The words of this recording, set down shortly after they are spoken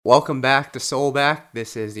Welcome back to Soulback.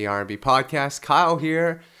 This is the R&B podcast. Kyle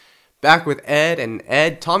here, back with Ed,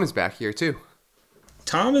 and Tom is back here too.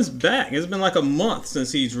 Tom is back. It's been like a month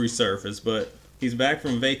since he's resurfaced, but he's back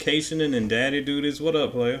from vacationing and daddy duties. What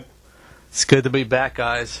up, player? It's good to be back,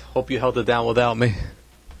 guys. Hope you held it down without me.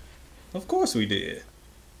 Of course we did.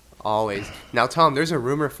 Always. Now, Tom, there's a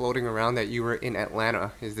rumor floating around that you were in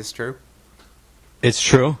Atlanta. Is this true? It's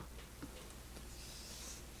true.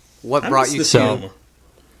 What brought you to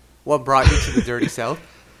the Dirty South?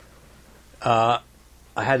 I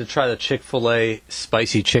had to try the Chick-fil-A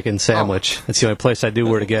spicy chicken sandwich. That's the only place I knew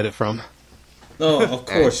where to get it from. Oh, of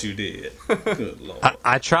course you did. Good Lord.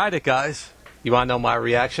 I tried it, guys. You want to know my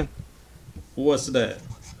reaction? What's that?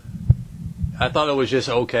 I thought it was just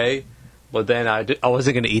okay, but then I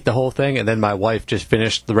wasn't going to eat the whole thing, and then my wife just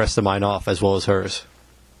finished the rest of mine off as well as hers.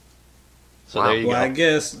 So there you go. I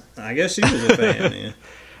guess she was a fan then.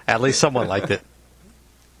 At least someone liked it.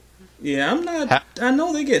 Yeah, I'm not. I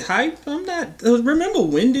know they get hype. I'm not. Remember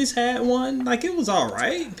Wendy's had one? Like, it was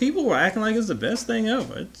alright. People were acting like it's the best thing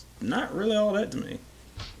ever. It's not really all that to me.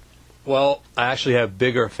 Well, I actually have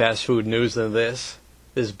bigger fast food news than this.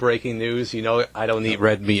 This is breaking news. You know, I don't eat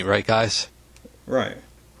red meat, right, guys? Right.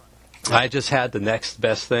 I just had the next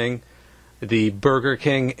best thing. The Burger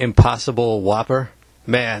King Impossible Whopper.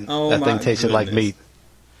 Man, that thing tasted like meat.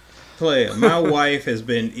 Player, my wife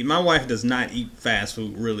does not eat fast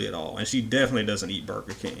food really at all, and she definitely doesn't eat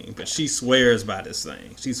Burger King, but she swears by this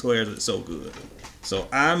thing. She swears it's so good. So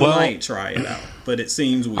I might try it out, but it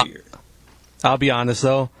seems weird. I'll be honest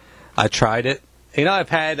though, I tried it. You know, I've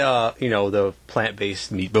had the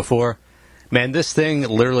plant-based meat before. Man, this thing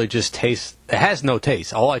literally just tastes. It has no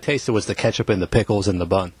taste. All I tasted was the ketchup and the pickles and the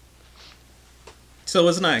bun. So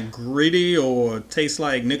it's not gritty or tastes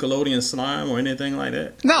like Nickelodeon slime or anything like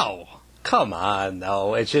that? No. Come on,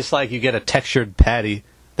 no. It's just like you get a textured patty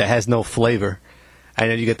that has no flavor,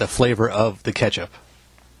 and then you get the flavor of the ketchup.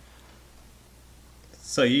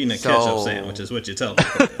 So you're eating a ketchup sandwich is what you're telling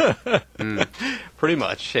me. Pretty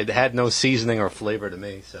much. It had no seasoning or flavor to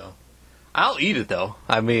me, so. I'll eat it, though.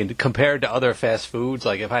 I mean, compared to other fast foods,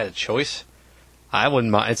 like if I had a choice, I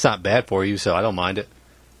wouldn't mind. It's not bad for you, so I don't mind it.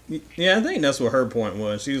 Yeah, I think that's what her point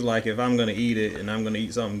was. She was like, if I'm going to eat it and I'm going to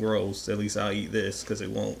eat something gross, at least I'll eat this because it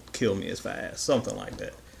won't kill me as fast. Something like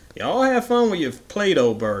that. Y'all have fun with your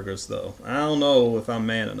Play-Doh burgers, though. I don't know if I'm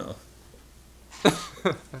man enough.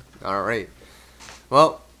 All right.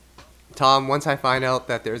 Well, Tom, once I find out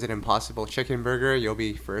that there's an Impossible Chicken Burger, you'll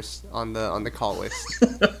be first on the call list.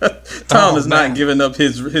 Tom is not giving up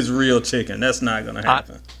his real chicken. That's not going to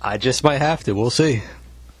happen. I just might have to. We'll see.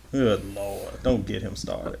 Good Lord. Don't get him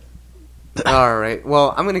started. All right.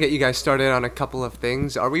 Well, I'm going to get you guys started on a couple of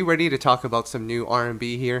things. Are we ready to talk about some new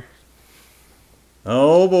R&B here?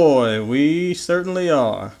 Oh, boy. We certainly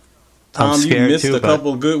are. Tom, you missed a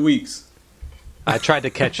couple of good weeks. I tried to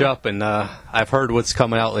catch up, and I've heard what's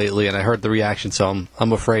coming out lately, and I heard the reaction, so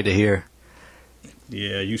I'm afraid to hear.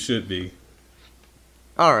 Yeah, you should be.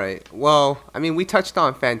 All right. Well, I mean, we touched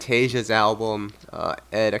on Fantasia's album,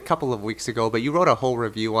 Ed, a couple of weeks ago, but you wrote a whole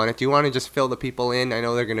review on it. Do you want to just fill the people in? I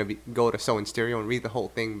know they're going to go to So in Stereo and read the whole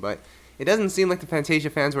thing, but it doesn't seem like the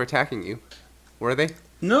Fantasia fans were attacking you. Were they?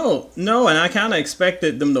 No, and I kind of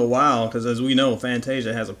expected them to wow, because as we know,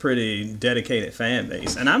 Fantasia has a pretty dedicated fan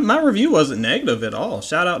base. And my review wasn't negative at all.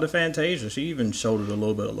 Shout out to Fantasia. She even showed it a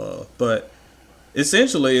little bit of love. But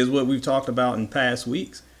essentially is what we've talked about in past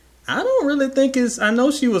weeks. I don't really think I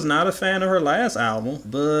know she was not a fan of her last album,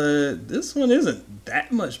 but this one isn't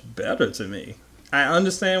that much better to me. I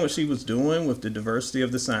understand what she was doing with the diversity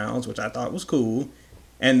of the sounds, which I thought was cool.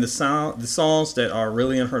 And the songs that are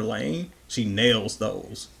really in her lane, she nails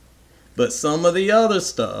those. But some of the other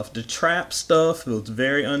stuff, the trap stuff, was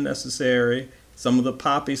very unnecessary. Some of the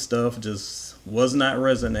poppy stuff just was not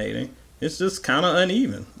resonating. It's just kind of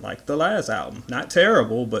uneven, like the last album. Not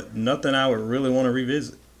terrible, but nothing I would really want to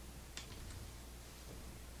revisit.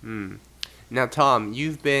 Now, Tom,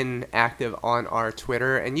 you've been active on our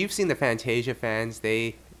Twitter, and you've seen the Fantasia fans.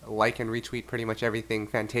 They like and retweet pretty much everything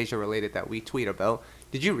Fantasia-related that we tweet about.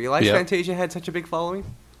 Did you realize Fantasia had such a big following?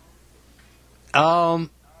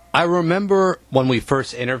 I remember when we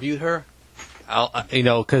first interviewed her,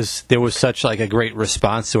 because there was such like a great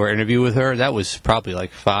response to our interview with her. That was probably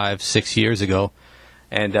like 5-6 years ago.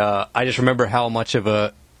 And I just remember how much of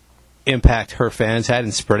a impact her fans had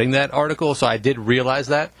in spreading that article, so I did realize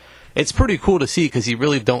that. It's pretty cool to see because you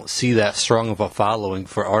really don't see that strong of a following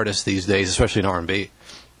for artists these days, especially in R&B.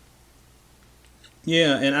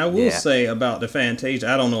 Yeah, and I will say about the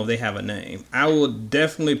Fantasia, I don't know if they have a name. I will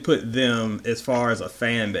definitely put them as far as a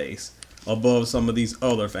fan base above some of these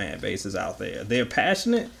other fan bases out there. They're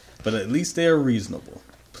passionate, but at least they're reasonable.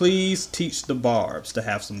 Please teach the Barbs to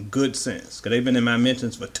have some good sense, because they've been in my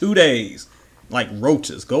mentions for 2 days. Like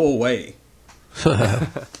roaches. Go away.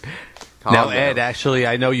 Now, Ed, actually,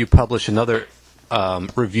 I know you published another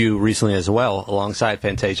review recently as well, alongside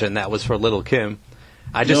Fantasia, and that was for Little Kim.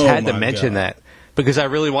 I just had to mention that, because I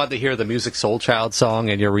really wanted to hear the Musiq Soulchild song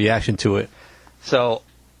and your reaction to it. So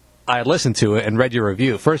I listened to it and read your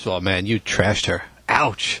review. First of all, man, you trashed her.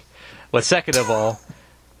 Ouch. But second of all,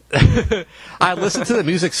 I listened to the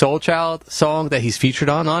Musiq Soulchild song that he's featured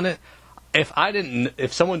on it.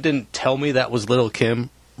 If someone didn't tell me that was Little Kim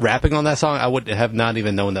rapping on that song, I would have not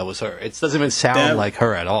even known that was her. It doesn't even sound like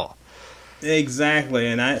her at all. Exactly,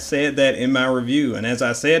 and I said that in my review. And as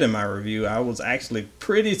I said in my review, I was actually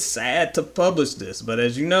pretty sad to publish this. But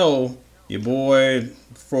as you know, your boy,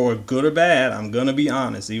 for good or bad, I'm going to be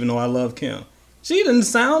honest, even though I love Kim. She didn't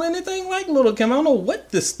sound anything like Little Kim. I don't know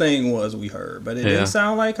what this thing was we heard, but it didn't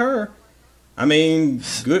sound like her. I mean,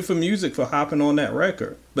 good for Musiq for hopping on that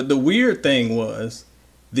record. But the weird thing was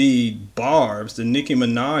the Barbs, the Nicki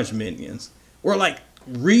Minaj minions, were like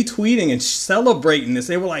retweeting and celebrating this.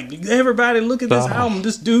 They were like, everybody look at this album.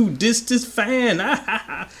 This dude dissed his fan.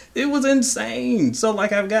 It was insane. So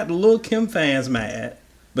like I've got the Lil' Kim fans mad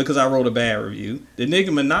because I wrote a bad review. The Nicki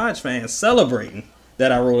Minaj fans celebrating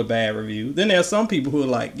that I wrote a bad review. Then there's some people who are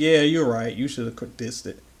like, yeah, you're right. You should have dissed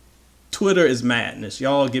it. Twitter is madness.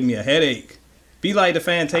 Y'all give me a headache. Be like the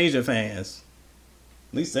Fantasia fans.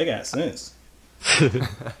 At least they got sense.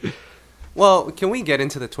 Well, can we get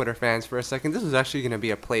into the Twitter fans for a second? This is actually going to be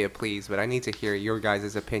a play of please, but I need to hear your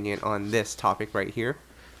guys' opinion on this topic right here.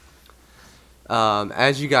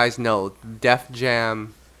 As you guys know, Def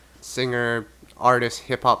Jam singer, artist,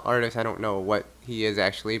 hip-hop artist, I don't know what he is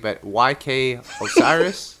actually, but YK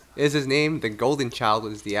Osiris is his name. The Golden Child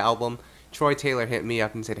was the album. Troy Taylor hit me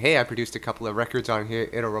up and said, hey, I produced a couple of records on here.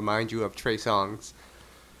 It'll remind you of Trey Songz.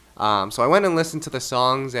 So I went and listened to the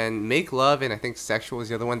songs, and Make Love and I think Sexual is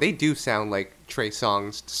the other one. They do sound like Trey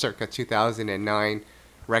Songz circa 2009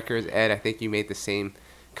 records. Ed, I think you made the same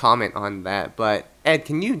comment on that. But Ed,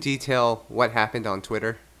 can you detail what happened on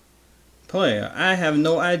Twitter? Player, I have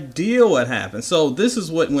no idea what happened. So this is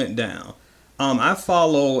what went down. I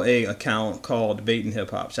follow a account called Debating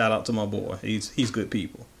Hip Hop. Shout out to my boy. He's good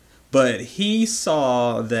people. But he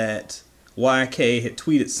saw that YK had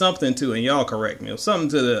tweeted something to, and y'all correct me, or something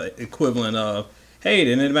to the equivalent of, hey,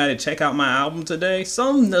 did anybody check out my album today?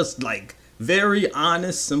 Something that's like very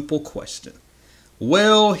honest, simple question.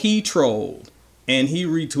 Well, he trolled and he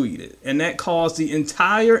retweeted, and that caused the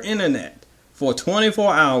entire internet for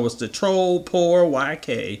 24 hours to troll poor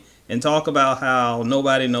YK and talk about how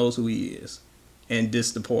nobody knows who he is and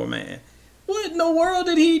diss the poor man. What in the world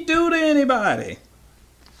did he do to anybody?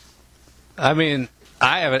 I mean,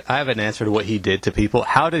 I have an answer to what he did to people.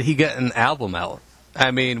 How did he get an album out? I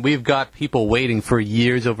mean, we've got people waiting for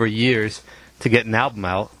years over years to get an album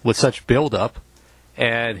out with such build-up,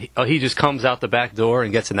 and he just comes out the back door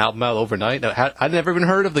and gets an album out overnight. I'd never even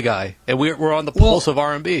heard of the guy, and we're on the pulse of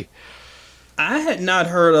R&B. I had not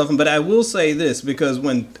heard of him, but I will say this, because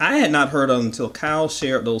when I had not heard of him until Kyle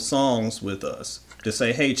shared those songs with us to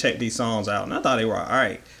say, hey, check these songs out, and I thought they were all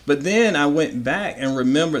right. But then I went back and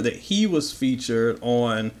remembered that he was featured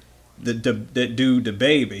on that dude,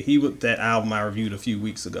 DaBaby. That album I reviewed a few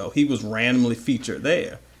weeks ago. He was randomly featured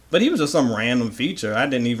there. But he was just some random feature. I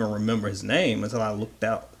didn't even remember his name until I looked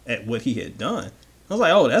out at what he had done. I was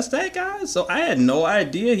like, oh, that's that guy? So I had no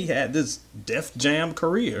idea he had this Def Jam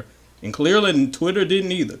career. And clearly Twitter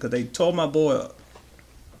didn't either, because they tore my boy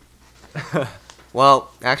up.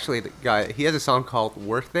 Well, actually, the guy, he has a song called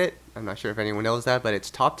Worth It. I'm not sure if anyone knows that, but it's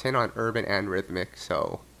top 10 on Urban and Rhythmic,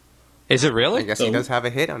 so... Is it really? I guess he does have a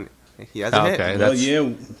hit on it. He has a hit. Okay, well,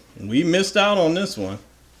 yeah, we missed out on this one.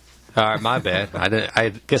 All right, my bad. I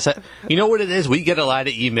guess you know what it is? We get a lot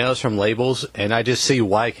of emails from labels, and I just see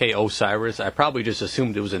YK Osiris. I probably just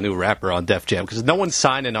assumed it was a new rapper on Def Jam, because no one's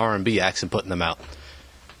signing R&B acts and putting them out.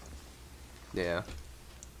 Yeah.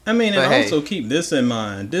 I mean, and also keep this in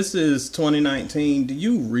mind. This is 2019. Do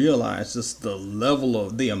you realize just the level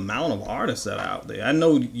of the amount of artists that are out there? I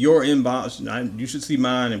know your inbox, you should see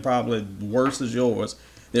mine, and probably worse as yours.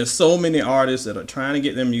 There's so many artists that are trying to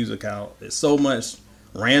get their music out. There's so much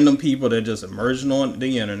random people that are just emerging on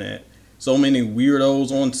the internet. So many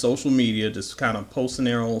weirdos on social media just kind of posting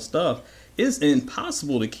their own stuff. It's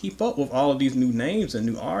impossible to keep up with all of these new names and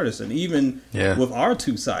new artists, and even with our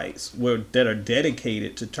two sites that are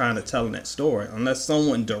dedicated to trying to telling that story. Unless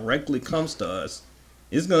someone directly comes to us,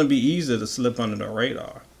 it's going to be easy to slip under the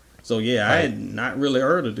radar. So yeah, I had not really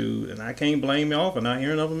heard of dude, and I can't blame y'all for not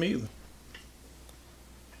hearing of him either.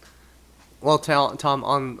 Well, Tom,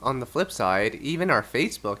 on the flip side, even our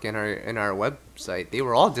Facebook and our website, they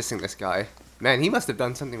were all dissing this guy. Man, he must have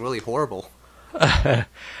done something really horrible. I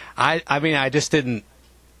mean, I just didn't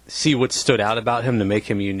see what stood out about him to make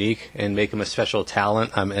him unique and make him a special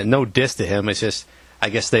talent. I mean, no diss to him. It's just, I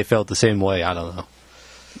guess they felt the same way. I don't know.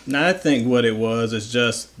 Now, I think what it was is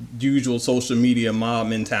just usual social media mob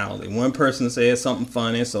mentality. One person says something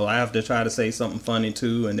funny, so I have to try to say something funny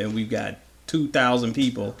too, and then we've got 2,000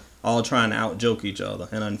 people all trying to out-joke each other.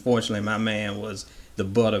 And unfortunately, my man was the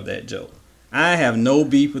butt of that joke. I have no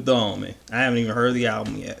beef with the homie. I haven't even heard the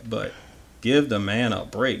album yet, but give the man a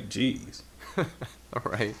break. Jeez. All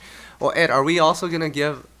right. Well, Ed, are we also going to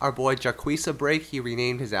give our boy Jacquees a break? He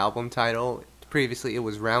renamed his album title. Previously, it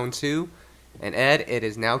was Round 2. And Ed, it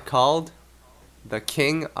is now called The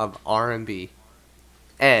King of R&B.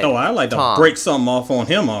 Ed, Oh, I like to break something off on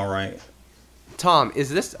him, all right. Tom, is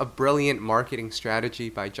this a brilliant marketing strategy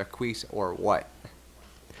by Jacquees or what?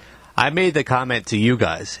 I made the comment to you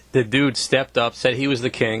guys. The dude stepped up, said he was the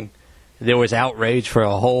king. There was outrage for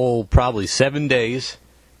a whole probably 7 days.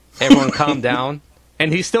 Everyone calmed down.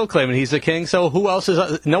 And he's still claiming he's the king, so who else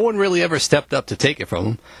is... No one really ever stepped up to take it from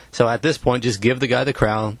him. So at this point, just give the guy the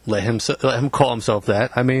crown. Let him call himself that.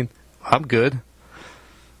 I mean, I'm good.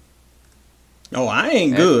 Oh, I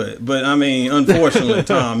ain't good, but I mean, unfortunately,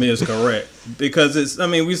 Tom is correct because it's. I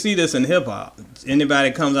mean, we see this in hip hop.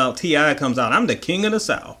 Anybody comes out, T.I. comes out, I'm the king of the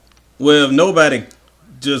South. Well, if nobody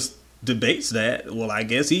just debates that, well, I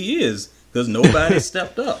guess he is because nobody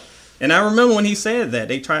stepped up. And I remember when he said that,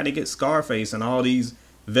 they tried to get Scarface and all these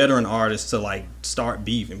veteran artists to like start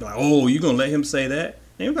beefing, be like, "Oh, you gonna let him say that?"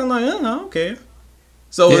 And everybody's like, "Oh, I don't care."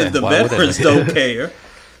 So if the veterans don't care,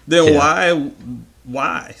 then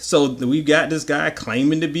why? So we've got this guy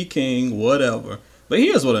claiming to be king, whatever. But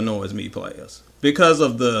here's what annoys me, players. Because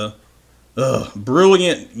of the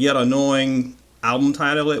brilliant yet annoying album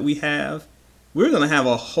title that we have, we're going to have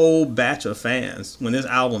a whole batch of fans when this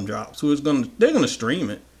album drops they're going to stream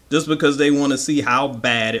it just because they want to see how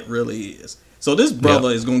bad it really is. So this brother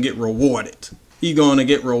is going to get rewarded. He's going to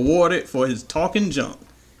get rewarded for his talking junk.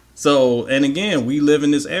 So, and again, we live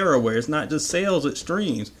in this era where it's not just sales, it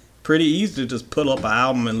streams. Pretty easy to just put up an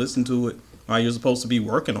album and listen to it while you're supposed to be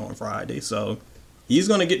working on Friday. So he's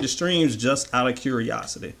going to get the streams just out of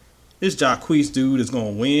curiosity. This Jacquees dude is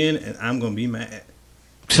going to win, and I'm going to be mad.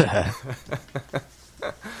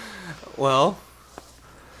 Well,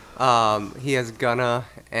 he has Gunna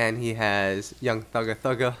and he has Young Thugga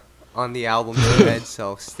Thugga on the album thread,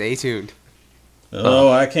 so stay tuned. Oh,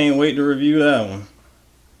 I can't wait to review that one.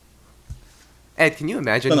 Ed, can you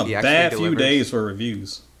imagine It's if been he a actually bad delivers? few days for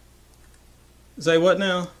reviews. Say what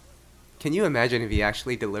now? Can you imagine if he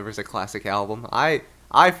actually delivers a classic album? I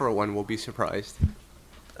for one will be surprised.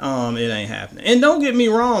 It ain't happening. And don't get me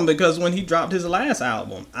wrong, because when he dropped his last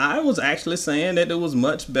album, I was actually saying that it was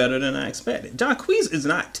much better than I expected. Jacquees is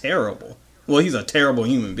not terrible. Well, he's a terrible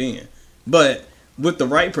human being. But with the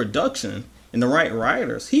right production and the right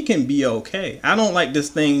writers, he can be okay. I don't like this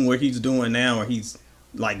thing where he's doing now where he's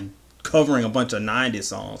like covering a bunch of 90s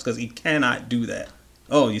songs, because he cannot do that.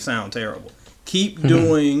 Oh, you sound terrible. Keep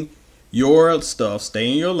doing your stuff.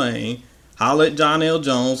 Stay in your lane. Holler at John L.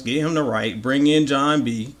 Jones. Get him to write. Bring in John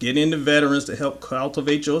B. Get into veterans to help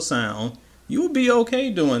cultivate your sound. You will be okay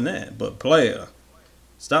doing that. But player,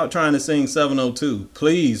 stop trying to sing 702.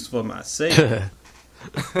 Please, for my sake.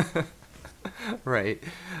 Right.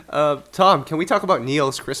 Tom, can we talk about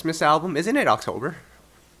Neil's Christmas album? Isn't it October?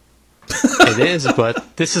 It is,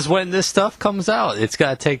 but this is when this stuff comes out. It's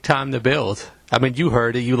got to take time to build. I mean, you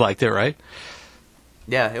heard it. You liked it, right?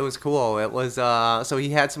 Yeah, it was cool. It was, so he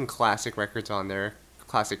had some classic records on there,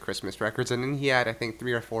 classic Christmas records, and then he had, I think,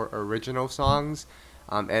 3 or 4 original songs.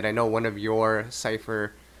 And I know one of your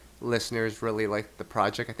Cypher listeners really liked the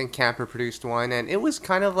project. I think Camper produced one, and it was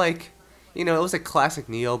kind of like, you know, it was a classic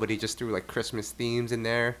Neil, but he just threw, like, Christmas themes in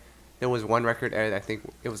there. There was one record, Ed, I think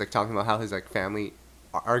it was, like, talking about how his, like, family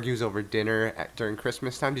argues over dinner during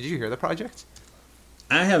Christmas time. Did you hear the project?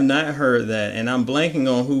 I have not heard that, and I'm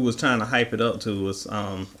blanking on who was trying to hype it up to us.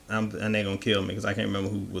 And they're gonna kill me because I can't remember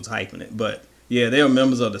who was hyping it. But yeah, there were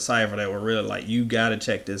members of the Cypher that were really like, "You gotta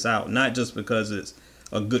check this out." Not just because it's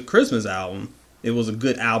a good Christmas album; it was a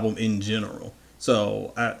good album in general.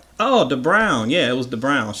 So, Da Brown, yeah, it was Da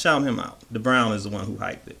Brown. Shout him out. Da Brown is the one who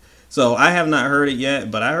hyped it. So I have not heard it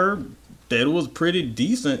yet, but I heard that it was pretty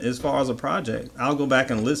decent as far as a project. I'll go back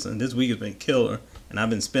and listen. This week has been killer. And I've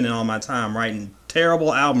been spending all my time writing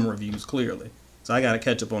terrible album reviews, clearly. So I got to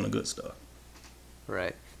catch up on the good stuff.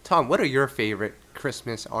 Right. Tom, what are your favorite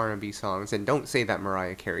Christmas R&B songs? And don't say that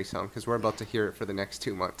Mariah Carey song, because we're about to hear it for the next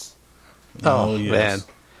 2 months. Oh yes. Man.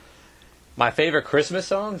 My favorite Christmas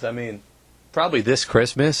songs? I mean, probably This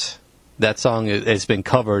Christmas. That song has been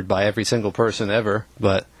covered by every single person ever,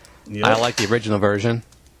 but Yep. I like the original version.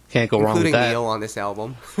 Can't go wrong with Including that. Neil on this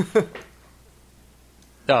album.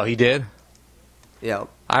 Oh, he did? Yep.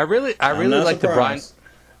 I really I'm not like the Brian. surprised.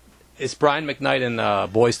 It's Brian McKnight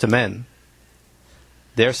and Boys to Men.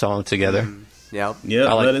 Their song together. Yep. Yeah,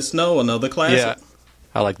 I like- Let It Snow, another classic. Yeah,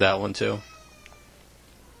 I like that one too.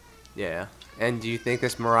 Yeah. And do you think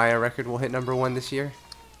this Mariah record will hit number 1 this year?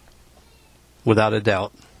 Without a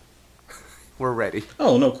doubt. We're ready.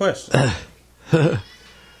 Oh, no question.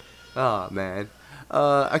 Oh, man.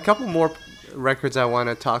 A couple more records I want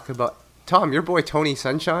to talk about. Tom, your boy Tony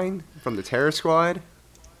Sunshine from the Terror Squad,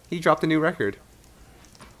 he dropped a new record.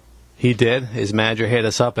 He did. His manager hit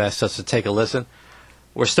us up, asked us to take a listen.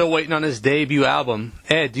 We're still waiting on his debut album.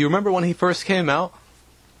 Ed, do you remember when he first came out?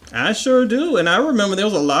 I sure do, and I remember there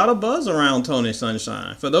was a lot of buzz around Tony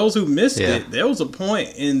Sunshine. For those who missed Yeah. it, there was a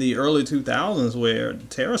point in the early 2000s where the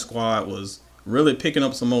Terror Squad was really picking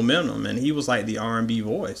up some momentum, and he was like the R&B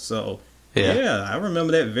voice. So, yeah, I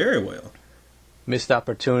remember that very well. Missed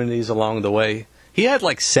opportunities along the way. He had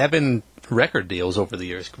like 7 record deals over the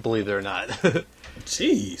years, believe it or not.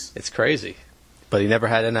 Jeez. It's crazy. But he never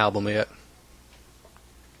had an album yet.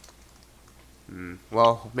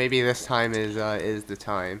 Well, maybe this time is the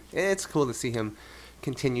time. It's cool to see him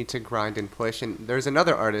continue to grind and push. And there's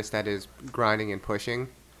another artist that is grinding and pushing.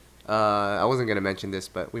 I wasn't gonna mention this,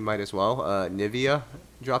 but we might as well. Nivea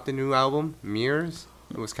dropped a new album, Mirrors.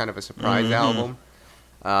 It was kind of a surprise album.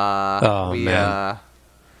 Man.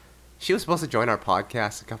 She was supposed to join our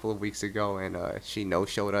podcast a couple of weeks ago, and she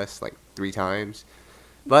no-showed us like 3 times.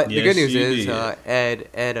 But the Yes, good news she is,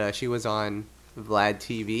 did. she was on Vlad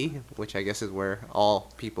TV, which I guess is where all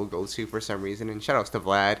people go to for some reason. And shout outs to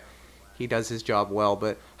Vlad, he does his job well.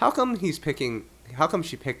 But how come she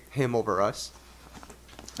picked him over us?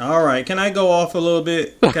 All right, can I go off a little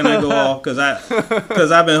bit? Can I go off? Because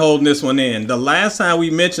I've been holding this one in. The last time we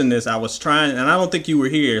mentioned this, I was trying, and I don't think you were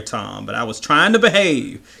here, Tom, but I was trying to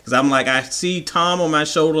behave. Because I'm like, I see Tom on my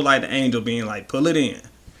shoulder like the angel being like, pull it in.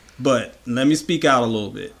 But let me speak out a little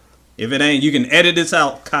bit. If it ain't, you can edit this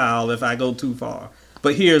out, Kyle, if I go too far.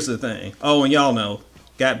 But here's the thing. Oh, and y'all know,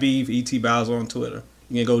 got beef, E.T. Bowser on Twitter.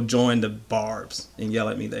 You can go join the barbs and yell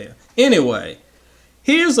at me there. Anyway,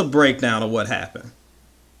 here's a breakdown of what happened.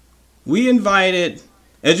 We invited,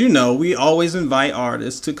 as you know, we always invite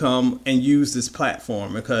artists to come and use this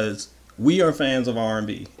platform because we are fans of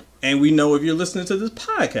R&B. And we know if you're listening to this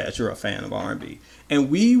podcast, you're a fan of R&B. And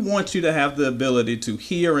we want you to have the ability to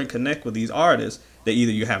hear and connect with these artists that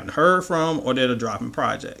either you haven't heard from or that are dropping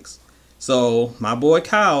projects. So my boy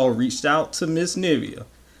Kyle reached out to Miss Nivea.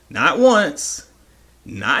 Not once,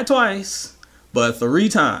 not twice, but 3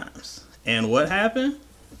 times. And what happened?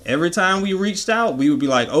 Every time we reached out, we would be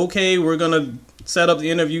like, okay, we're going to set up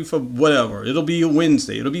the interview for whatever. It'll be a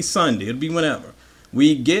Wednesday. It'll be Sunday. It'll be whenever.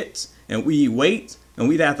 We get and we wait, and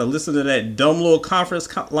we'd have to listen to that dumb little conference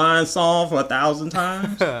line song for 1,000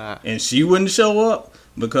 times. And she wouldn't show up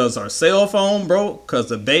because her cell phone broke, because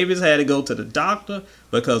the babies had to go to the doctor,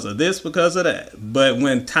 because of this, because of that. But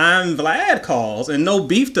when time Vlad calls, and no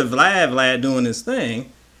beef to Vlad doing his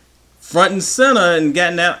thing, front and center and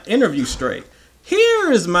getting that interview straight.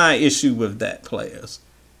 Here is my issue with that, players.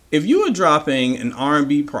 If you are dropping an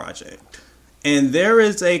R&B project and there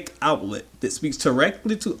is a outlet that speaks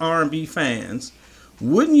directly to R&B fans,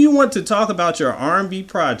 wouldn't you want to talk about your R&B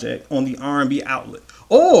project on the R&B outlet?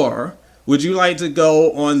 Or would you like to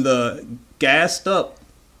go on the Gassed Up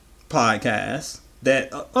podcast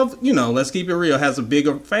that, let's keep it real, has a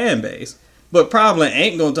bigger fan base, but probably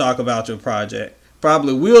ain't going to talk about your project?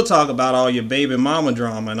 Probably will talk about all your baby mama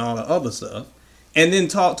drama and all the other stuff. And then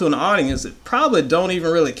talk to an audience that probably don't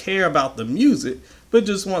even really care about the music, but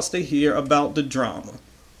just wants to hear about the drama.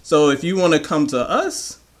 So if you want to come to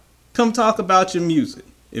us, come talk about your music.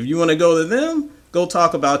 If you want to go to them, go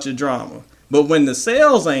talk about your drama. But when the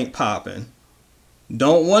sales ain't popping,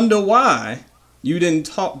 don't wonder why you didn't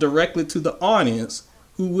talk directly to the audience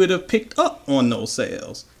who would have picked up on those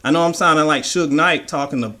sales. I know I'm sounding like Suge Knight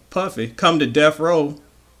talking to Puffy. Come to Death Row,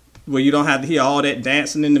 where you don't have to hear all that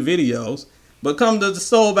dancing in the videos. But come to the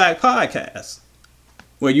Soulback podcast,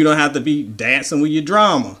 where you don't have to be dancing with your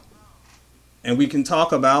drama. And we can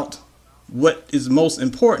talk about what is most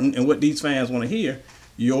important and what these fans want to hear,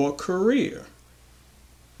 your career.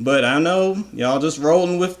 But I know y'all just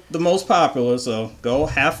rolling with the most popular, so go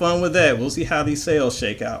have fun with that. We'll see how these sales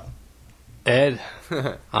shake out. Ed,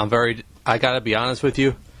 I gotta be honest with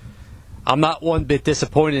you. I'm not one bit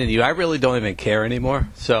disappointed in you. I really don't even care anymore.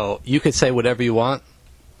 So you can say whatever you want.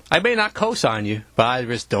 I may not co-sign you, but I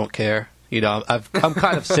just don't care. I'm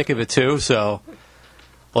kind of sick of it too. So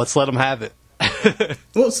let's let them have it.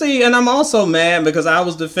 Well, see, and I'm also mad because I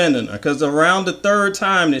was defending her. Because around the third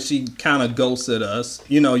time that she kind of ghosted us,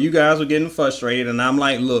 you guys were getting frustrated, and I'm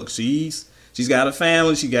like, look, she's got a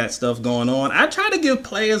family, she got stuff going on. I try to give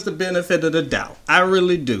players the benefit of the doubt. I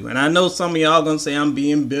really do. And I know some of y'all gonna say I'm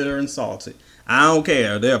being bitter and salty. I don't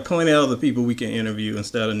care. There are plenty of other people we can interview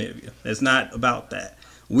instead of Nivea. It's not about that.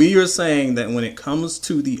 We are saying that when it comes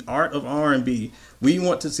to the art of R&B, we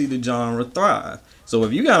want to see the genre thrive. So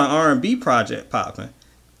if you got an R&B project popping,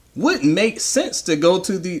 wouldn't make sense to go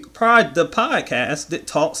to the podcast that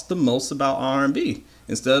talks the most about R&B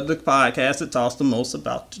instead of the podcast that talks the most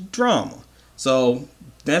about the drama. So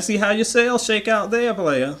let's see how your sales shake out there,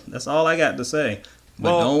 player. That's all I got to say.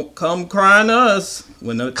 But don't come crying to us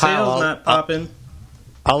when the sales not popping.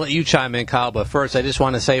 I'll let you chime in, Kyle. But first, I just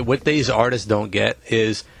want to say what these artists don't get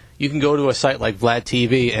is you can go to a site like Vlad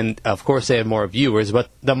TV, and of course they have more viewers, but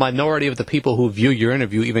the minority of the people who view your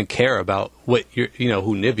interview even care about what who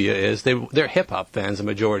Nivea is. They're hip hop fans, the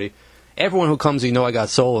majority. Everyone who comes, I Got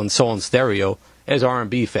Soul and Soul in Stereo, is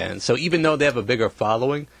R&B fans. So even though they have a bigger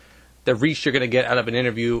following, the reach you're going to get out of an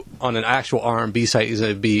interview on an actual R&B site is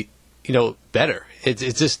going to be, better. It's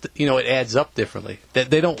just, it adds up differently.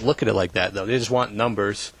 They don't look at it like that, though. They just want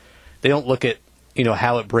numbers. They don't look at,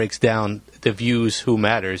 how it breaks down the views, who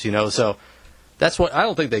matters, So that's what I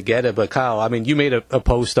don't think they get it. But Kyle, I mean, you made a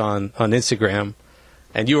post on Instagram,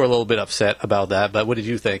 and you were a little bit upset about that. But what did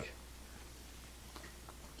you think?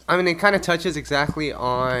 I mean, it kind of touches exactly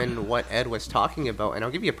on what Ed was talking about. And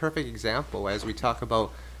I'll give you a perfect example as we talk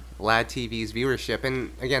about Vlad TV's viewership.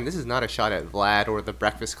 And again, this is not a shot at Vlad or the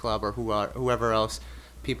Breakfast Club or whoever else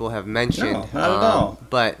people have mentioned. No, not at all.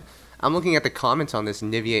 But I'm looking at the comments on this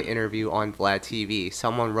Nivea interview on Vlad TV.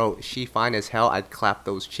 Someone wrote, "She fine as hell, I'd clap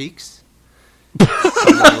those cheeks."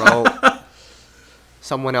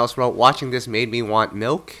 Someone else wrote, "Watching this made me want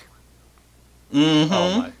milk." Mm-hmm.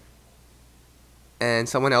 Oh my. And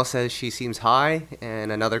someone else says, "She seems high."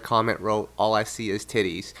 And another comment wrote, "All I see is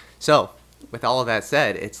titties." So, with all of that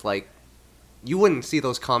said, it's like, you wouldn't see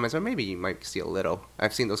those comments, or maybe you might see a little.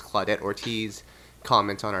 I've seen those Claudette Ortiz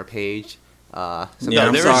comments on our page. I'm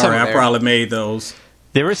sorry, I probably made those.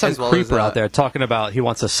 There is some creeper out there talking about he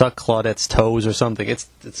wants to suck Claudette's toes or something. It's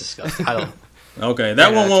disgusting. I don't. Okay,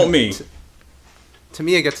 that one won't me. To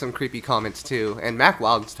me, I get some creepy comments too. And Mac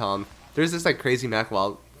Wild's Tom. There's this crazy Mac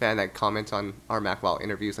Wild fan that comments on our Mac Wild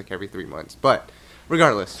interviews every 3 months. But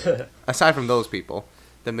regardless, aside from those people,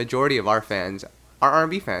 the majority of our fans are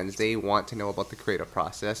R&B fans. They want to know about the creative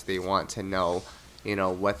process. They want to know,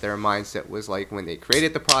 what their mindset was like when they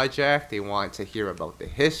created the project. They want to hear about the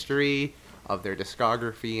history of their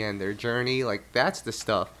discography and their journey. That's the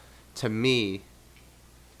stuff, to me,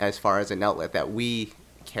 as far as an outlet that we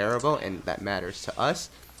care about and that matters to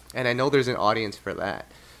us. And I know there's an audience for that.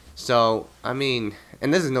 So, I mean,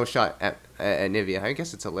 and this is no shot at Nivea. I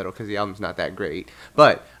guess it's a little because the album's not that great.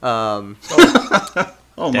 But, oh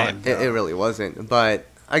my God. It really wasn't. But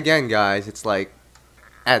again, guys, it's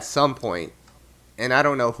at some point, and I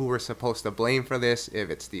don't know who we're supposed to blame for this,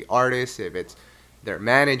 if it's the artists, if it's their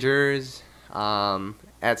managers,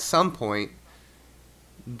 at some point,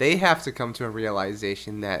 they have to come to a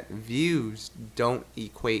realization that views don't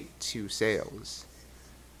equate to sales.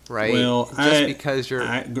 Right? Well, because you're,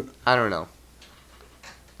 I don't know.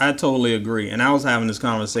 I totally agree. And I was having this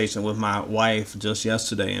conversation with my wife just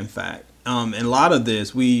yesterday, in fact. And a lot of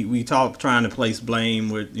this, we talk trying to place blame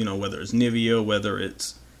with, whether it's Nivea, whether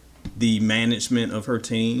it's the management of her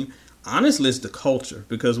team. Honestly, it's the culture,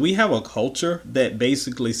 because we have a culture that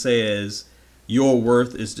basically says your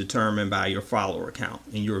worth is determined by your follower count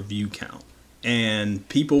and your view count. And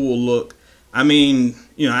people will look, I mean,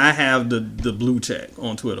 I have the blue check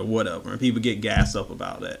on Twitter, whatever, and people get gassed up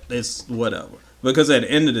about that. It's whatever. Because at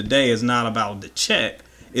the end of the day, it's not about the check.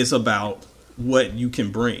 It's about what you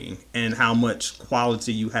can bring and how much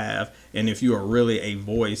quality you have, and if you are really a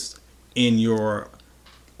voice in your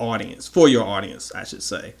audience, for your audience, I should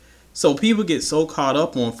say. So people get so caught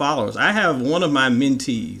up on followers. I have one of my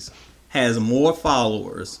mentees has more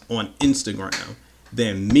followers on Instagram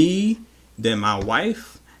than me, than my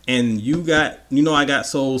wife, and I got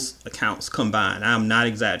Soul's accounts combined. I'm not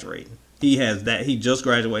exaggerating. He has that. He just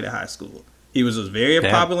graduated high school. He was just very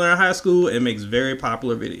popular in high school and makes very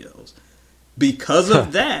popular videos. Because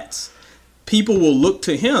of that, people will look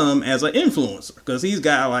to him as an influencer because he's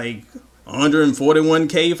got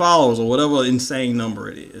 141K followers or whatever insane number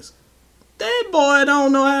it is. That boy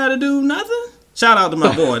don't know how to do nothing. Shout out to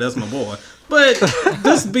my boy. That's my boy. But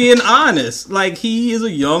just being honest, he is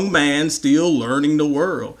a young man still learning the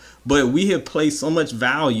world. But we have placed so much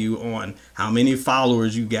value on how many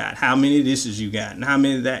followers you got, how many dishes you got, and how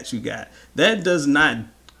many that you got. That does not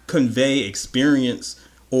convey experience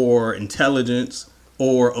or intelligence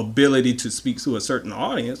or ability to speak to a certain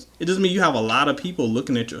audience. It just means you have a lot of people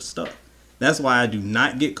looking at your stuff. That's why I do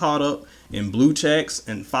not get caught up in blue checks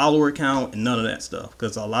and follower count and none of that stuff.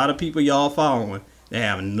 Because a lot of people y'all following, they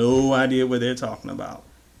have no idea what they're talking about.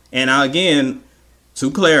 And again, to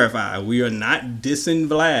clarify, we are not dissing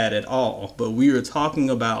Vlad at all, but we are talking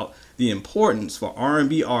about the importance for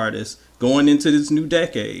R&B artists going into this new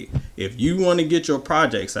decade. If you want to get your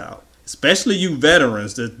projects out, especially you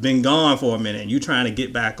veterans that's been gone for a minute and you trying to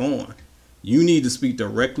get back on, you need to speak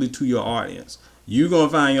directly to your audience. You're going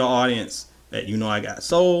to find your audience at You Know I Got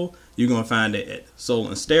Soul. You're going to find it at Soul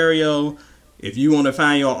and Stereo. If you want to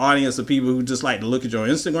find your audience of people who just like to look at your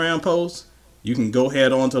Instagram posts, you can go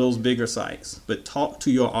head on to those bigger sites. But talk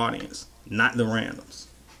to your audience, not the randoms.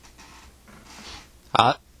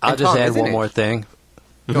 I'll And just Tom, add isn't one it- more thing.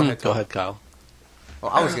 Go ahead, Go Tom. ahead, Kyle.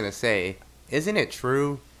 Well, I was gonna say, isn't it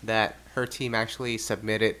true that her team actually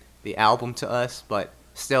submitted the album to us, but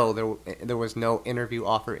still there was no interview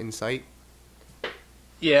offer in sight?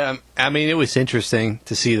 Yeah, I mean, it was interesting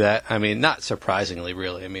to see that. I mean, not surprisingly,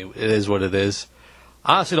 really. I mean, it is what it is.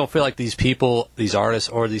 I honestly don't feel like these people, these artists,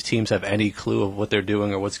 or these teams have any clue of what they're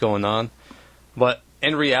doing or what's going on. But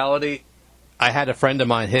in reality, I had a friend of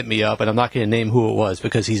mine hit me up, and I'm not going to name who it was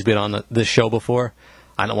because he's been on this show before.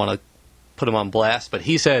 I don't want to put him on blast, but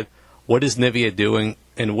he said, "What is Nivea doing,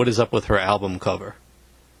 and what is up with her album cover?"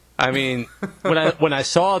 I mean, when I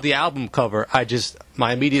saw the album cover,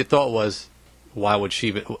 my immediate thought was, why would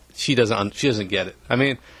she doesn't get it. I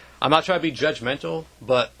mean, I'm not trying to be judgmental,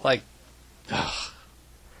 but like,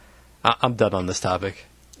 I'm done on this topic.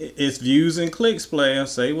 It's views and clicks, player.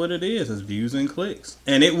 Say what it is. It's views and clicks.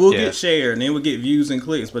 And it will get shared and it will get views and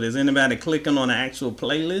clicks. But is anybody clicking on the actual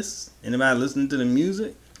playlist? Anybody listening to the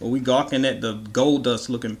music? Or we gawking at the Gold Dust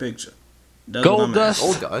looking picture? That's what I'm Gold Dust?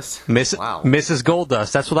 asking. Gold Dust. Wow. Wow. Mrs.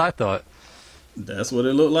 Goldust. That's what I thought. That's what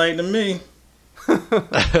it looked like to me.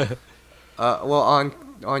 Well,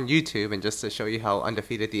 on YouTube, and just to show you how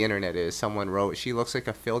undefeated the internet is, someone wrote, "She looks like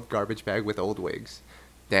a filled garbage bag with old wigs."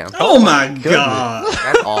 Damn. Oh my God.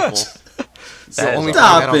 That's awful. It's the That is only awful.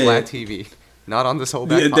 time that on Stop Vlad it. TV. Not on this whole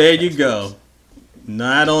back Yeah, there podcast. you go.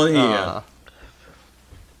 Not on here.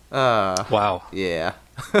 Wow. Yeah.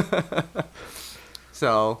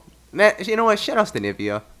 So, man, you know what? Shout outs to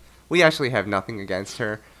Nivea. We actually have nothing against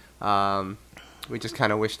her. We just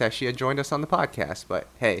kind of wish that she had joined us on the podcast. But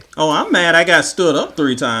hey, Oh, I'm mad I got stood up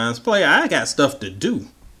 3 times. Player, I got stuff to do.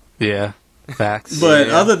 Yeah. Facts. But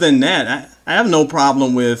Yeah. other than that, I have no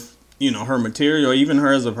problem with, her material, or even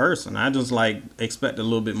her as a person. I just expect a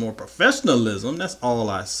little bit more professionalism. That's all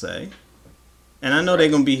I say. And I know they're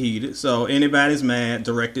going to be heated. So anybody's mad,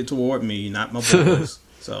 directed toward me, not my boys.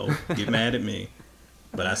 So get mad at me.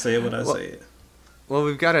 But I said what I said. well,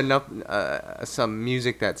 we've got enough some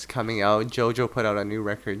music that's coming out. JoJo put out a new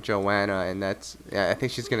record, Joanna, and I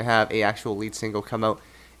think she's gonna have a actual lead single come out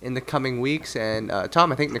in the coming weeks. And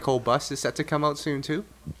Tom, I think Nicole Bust is set to come out soon too.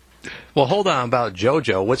 Well, hold on about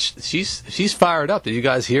JoJo. She's fired up. Did you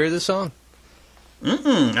guys hear this song? I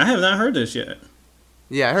have not heard this yet.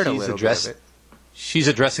 Yeah, I heard a She's little bit of it. She's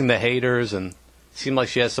addressing the haters, and seemed like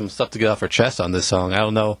she has some stuff to get off her chest on this song. I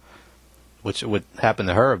don't know which would happen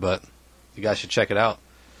to her, but you guys should check it out.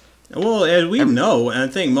 Well, as we know, and I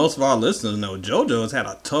think most of our listeners know, JoJo has had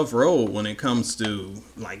a tough road when it comes to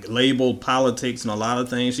labeled politics and a lot of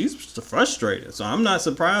things. She's frustrated, so I'm not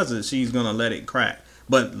surprised that she's gonna let it crack.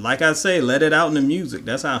 But like I say, let it out in the music.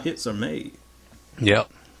 That's how hits are made. Yep.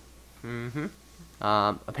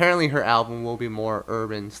 Apparently, her album will be more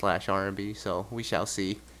urban/R&B, so we shall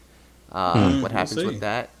see what We'll happens see. with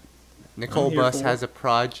that. Nicole here Bust for has it. a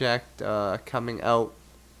project coming out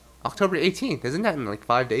October 18th. Isn't that in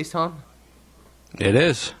 5 days, Tom? It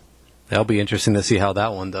is. That'll be interesting to see how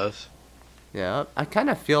that one does. Yeah, I kind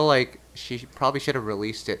of feel like she probably should have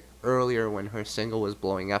released it earlier when her single was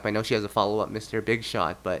blowing up. I know she has a follow-up, Mr. Big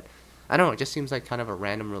Shot, but I don't know. It just seems like kind of a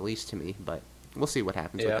random release to me, but we'll see what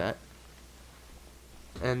happens with Yeah. that.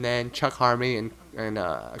 And then Chuck Harmony and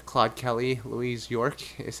Claude Kelly, Louise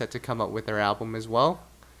York is set to come out with their album as well.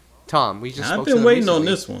 Tom, we just I've spoke to been them waiting on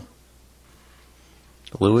recently. this one.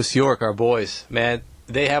 Lewis York, our boys. Man,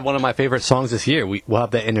 they have one of my favorite songs this year. We'll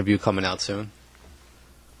have that interview coming out soon.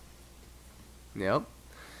 Yep.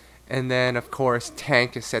 And then, of course,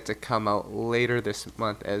 Tank is set to come out later this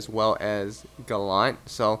month, as well as Gallant.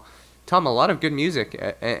 So, Tom, a lot of good music.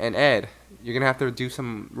 And Ed, you're going to have to do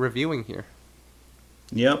some reviewing here.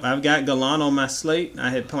 Yep, I've got Galan on my slate. I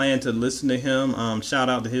had planned to listen to him. Shout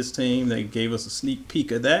out to his team. They gave us a sneak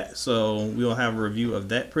peek of that, so we'll have a review of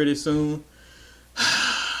that pretty soon.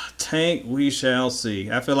 Tank, we shall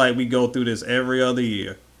see. I feel like we go through this every other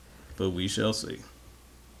year, but we shall see.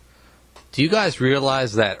 Do you guys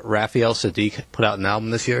realize that Raphael Sadiq put out an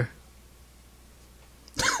album this year?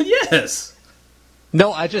 Yes.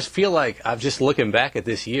 No, I just feel like I'm just looking back at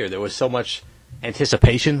this year. There was so much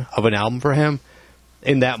anticipation of an album for him.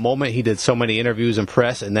 In that moment, he did so many interviews and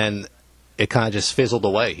press, and then it kind of just fizzled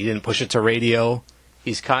away. He didn't push it to radio.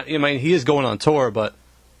 He is going on tour, but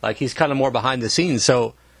like he's kind of more behind the scenes,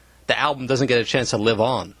 so the album doesn't get a chance to live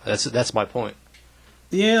on. That's my point.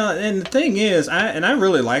 Yeah, and the thing is, I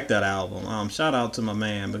really like that album. Shout out to my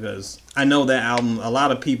man, because I know that album, a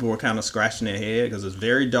lot of people were kind of scratching their head because it's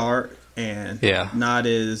very dark and not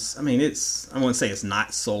as, I wouldn't say it's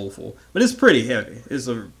not soulful, but it's pretty heavy. It's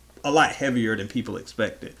a lot heavier than people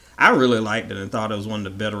expected. I really liked it and thought it was one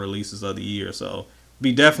of the better releases of the year, so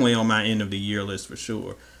be definitely on my end of the year list for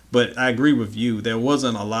sure. But I agree with you. There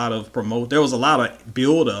wasn't a lot of there was a lot of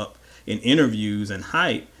build up in interviews and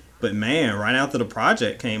hype, but man, right after the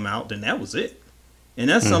project came out, then that was it. And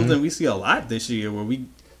that's something we see a lot this year, where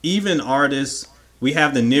even artists, we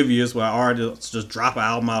have the Niveas where artists just drop an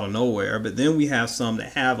album out of nowhere, but then we have some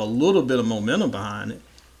that have a little bit of momentum behind it.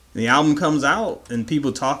 The album comes out and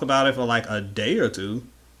people talk about it for like a day or two,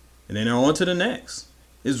 and then they're on to the next.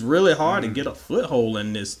 It's really hard to get a foothold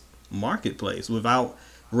in this marketplace without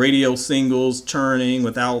radio singles churning,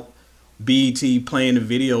 without BET playing the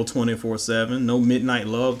video 24/7, no Midnight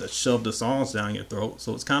Love to shove the songs down your throat.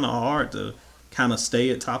 So it's kind of hard to kind of stay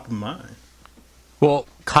at top of mind. Well,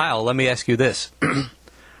 Kyle, let me ask you this.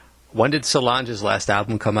 When did Solange's last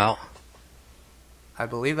album come out? I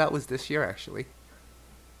believe that was this year, actually.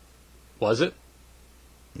 Was it?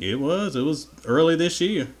 It was early this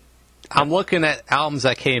year. I'm looking at albums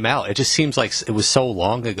that came out. It just seems like it was so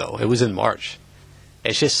long ago. It was in March.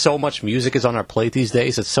 It's just so much music is on our plate these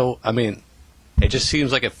days. It just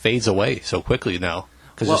seems like it fades away so quickly now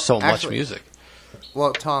because there's so much music.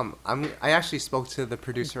 Well, Tom, I actually spoke to the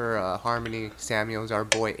producer, Harmony Samuels, our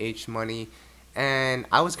boy H Money, and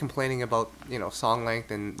I was complaining about song length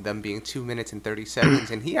and them being 2 minutes and 30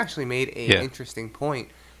 seconds, and he actually made an interesting point.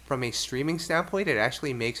 From a streaming standpoint, it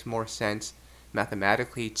actually makes more sense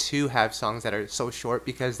mathematically to have songs that are so short,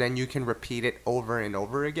 because then you can repeat it over and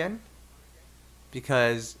over again.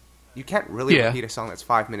 Because you can't really repeat a song that's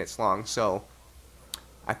 5 minutes long. So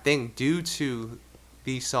I think due to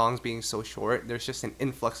these songs being so short, there's just an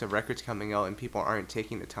influx of records coming out, and people aren't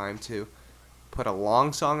taking the time to put a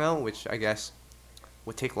long song out, which I guess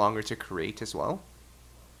would take longer to create as well.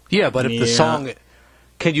 Yeah, but if the song...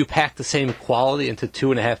 Can you pack the same quality into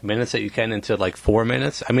 2.5 minutes that you can into like 4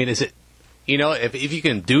 minutes? I mean, is it, if you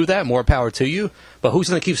can do that, more power to you. But who's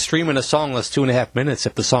going to keep streaming a song that's 2.5 minutes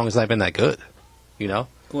if the song is not even that good?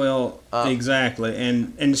 Well, exactly.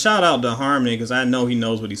 And shout out to Harmony, because I know he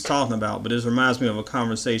knows what he's talking about. But this reminds me of a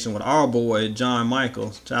conversation with our boy, John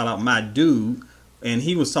Michael. Shout out my dude. And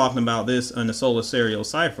he was talking about this in the Solar Stereo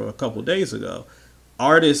Cypher a couple days ago.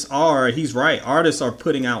 He's right, artists are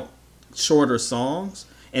putting out shorter songs.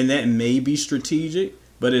 And that may be strategic,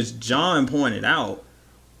 but as John pointed out,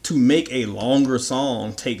 to make a longer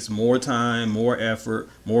song takes more time, more effort,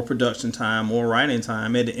 more production time, more writing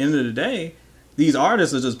time. At the end of the day, these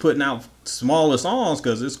artists are just putting out smaller songs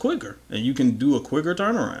because it's quicker, and you can do a quicker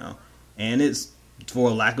turnaround. And it's, for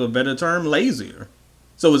lack of a better term, lazier.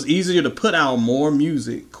 So it's easier to put out more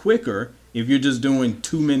music quicker if you're just doing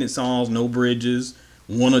 2-minute songs, no bridges,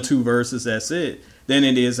 1 or 2 verses, that's it, than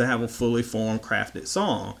it is to have a fully formed, crafted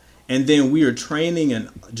song. And then we are training a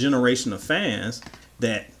generation of fans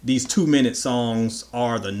that these 2-minute songs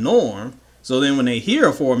are the norm. So then when they hear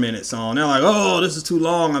a 4-minute song, they're like, oh, this is too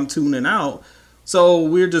long, I'm tuning out. So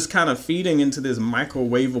we're just kind of feeding into this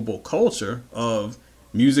microwavable culture of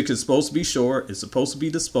music is supposed to be short, it's supposed to be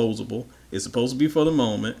disposable, it's supposed to be for the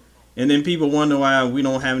moment. And then people wonder why we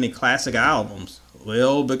don't have any classic albums.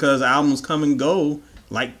 Well, because albums come and go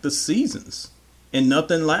like the seasons, and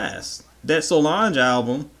nothing lasts. That Solange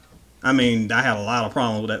album, I had a lot of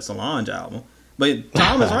problems with that Solange album. But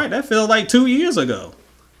Tom is right, that felt like 2 years ago.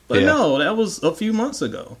 But no, that was a few months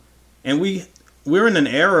ago. And we're in an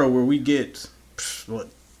era where we get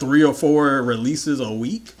 3 or 4 releases a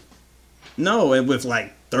week. No, and with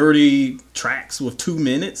like 30 tracks with 2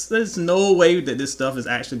 minutes, there's no way that this stuff is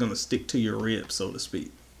actually going to stick to your ribs, so to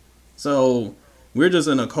speak. So we're just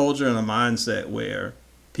in a culture and a mindset where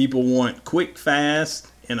people want quick, fast,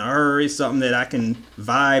 in a hurry, something that I can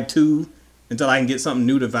vibe to until I can get something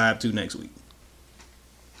new to vibe to next week.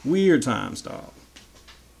 Weird times, dog.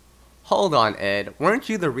 Hold on, Ed. Weren't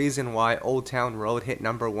you the reason why Old Town Road hit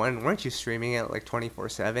 #1? Weren't you streaming it like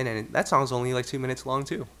 24/7? And that song's only like 2 minutes long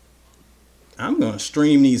too. I'm going to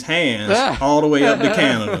stream these hands all the way up to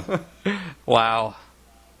Canada. Wow.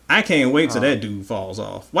 I can't wait till that dude falls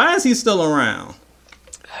off. Why is he still around?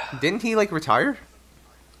 Didn't he like retire?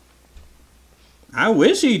 I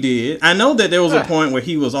wish he did. I know that there was a point where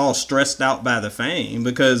he was all stressed out by the fame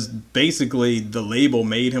because basically the label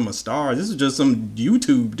made him a star. This is just some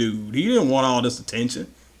YouTube dude. He didn't want all this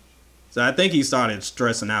attention. So I think he started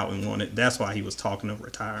stressing out and wanted. That's why he was talking of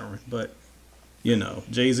retiring. But, you know,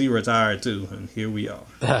 Jay-Z retired too, and here we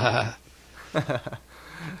are.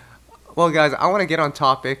 Well, guys, I want to get on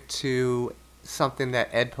topic to something that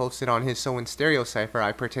Ed posted on his So in Stereo cipher.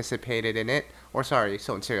 I participated in it. Or sorry,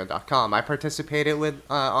 soinstereo.com. I participated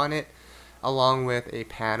on it along with a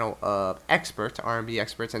panel of experts, R&B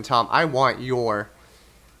experts. And Tom, I want your,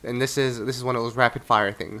 and this is one of those rapid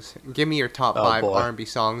fire things. Give me your top 5 R&B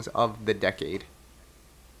songs of the decade.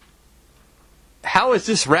 How is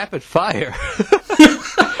this rapid fire?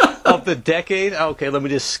 Of the decade? Okay, let me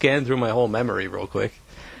just scan through my whole memory real quick.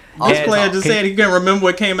 This player just said he can't remember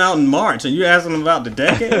what came out in March, and you asking him about the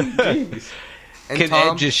decade? Jeez. Can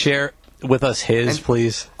Tom, Ed just share with us his,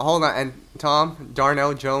 please? Hold on, and Tom,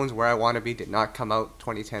 Darnell Jones, Where I Want to Be did not come out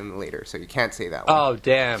 2010 later, so you can't say that one. Oh,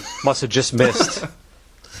 damn. Must have just missed.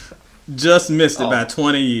 Just missed it by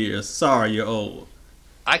 20 years. Sorry, you're old.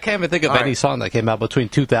 I can't even think of any song that came out between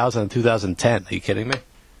 2000 and 2010. Are you kidding me?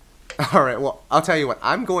 All right, well, I'll tell you what.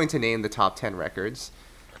 I'm going to name the top 10 records,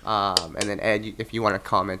 and then, Ed, if you want to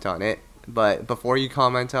comment on it. But before you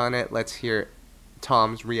comment on it, let's hear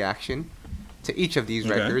Tom's reaction to each of these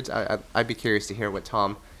records. I'd be curious to hear what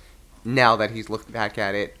Tom, now that he's looked back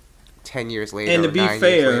at it 10 years later, and to be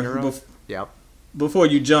fair, before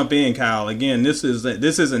you jump in, Kyle, again, this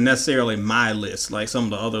isn't necessarily my list like some of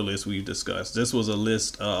the other lists we've discussed. This was a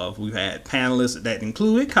list of, we had panelists that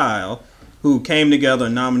included Kyle, who came together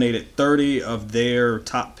and nominated 30 of their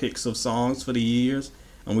top picks of songs for the years,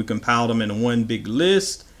 and we compiled them into one big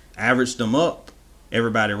list, averaged them up,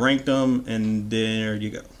 everybody ranked them, and there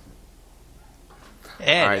you go.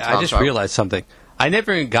 Ed, right, I just realized something. I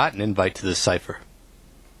never even got an invite to this cipher.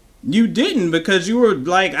 You didn't, because you were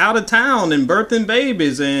like out of town and birthing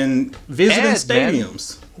babies and visiting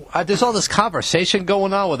stadiums. There's all this conversation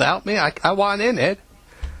going on without me. I want in, Ed.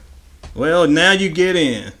 Well, now you get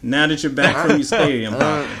in. Now that you're back from your stadium.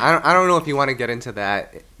 I don't know if you want to get into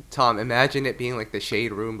that. Tom, imagine it being like the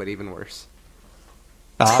Shade Room, but even worse.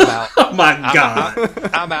 I'm out. Oh, my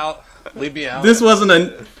God. I'm out. Leave me out.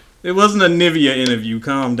 It wasn't a Nivea interview.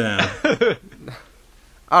 Calm down.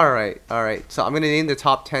 All right. So I'm going to name the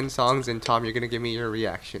top 10 songs, and Tom, you're going to give me your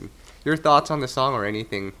reaction. Your thoughts on the song or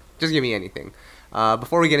anything. Just give me anything.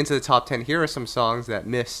 Before we get into the top 10, here are some songs that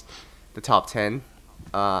missed the top 10.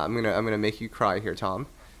 I'm gonna make you cry here, Tom.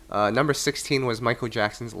 Number 16 was Michael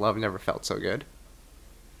Jackson's Love Never Felt So Good.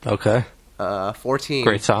 Okay. 14,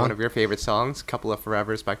 great song. One of your favorite songs, Couple of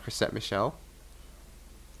Forevers by Chrisette Michele.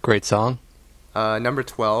 Great song. Number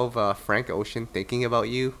 12, Frank Ocean, Thinking About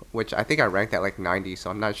You, which I think I ranked at like 90, so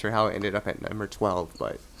I'm not sure how it ended up at number 12,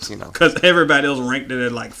 but, you know. Because everybody else ranked it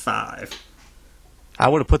at like 5. I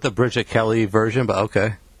would have put the Bridget Kelly version, but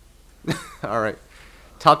okay. All right.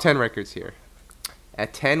 Top 10 records here.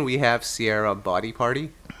 At 10, we have Sierra, Body Party.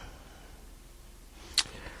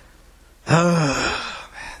 Man.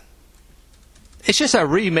 It's just a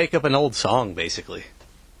remake of an old song, basically.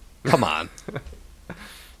 Come on.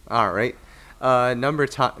 All right. Number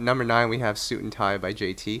 9, we have Suit and Tie by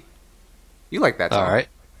JT. You like that song. All right.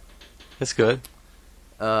 That's good.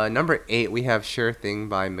 Number 8, we have Sure Thing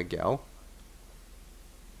by Miguel.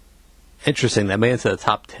 Interesting. That made it to the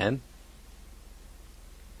top 10.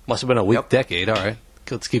 Must have been a weak decade. All right.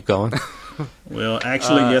 Let's keep going. Well,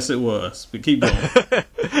 actually, yes, it was. But keep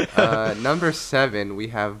going. Number 7, we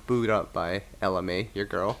have Booed Up by LMA, your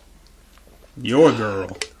girl. Your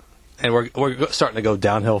girl. And we're starting to go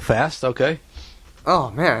downhill fast. Okay. Oh,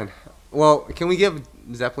 man. Well, can we give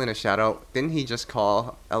Zeppelin a shout-out? Didn't he just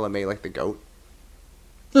call LMA like the GOAT?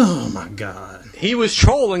 Oh, my God. He was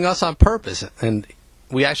trolling us on purpose, and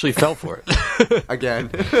we actually fell for it. Again.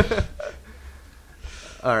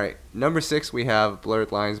 All right. Number 6, we have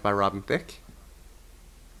Blurred Lines by Robin Thicke.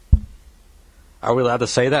 Are we allowed to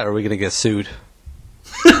say that, or are we going to get sued?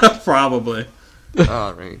 Probably.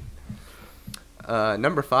 All right.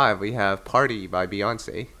 Number 5, we have Party by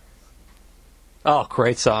Beyonce. Oh,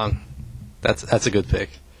 great song. That's a good pick.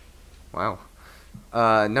 Wow.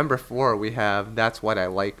 Number 4, we have That's What I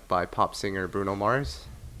Like by pop singer Bruno Mars.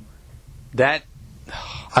 I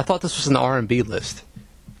thought this was an R&B list.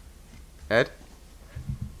 Ed?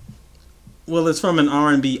 Well, it's from an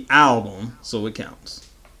R&B album, so it counts.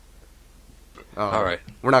 All right.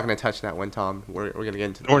 We're not going to touch that one, Tom. We're going to get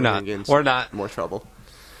into We're not. We're not. more trouble.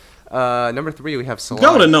 Number 3, we have Solange.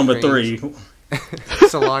 Go to number Crane's- 3.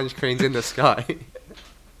 Solange Cranes in the Sky.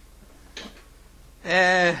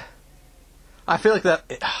 I feel like that.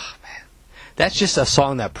 Oh, man, that's just a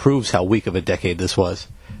song that proves how weak of a decade this was.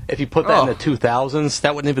 If you put that in the 2000s,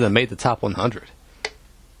 that wouldn't even have made the top 100.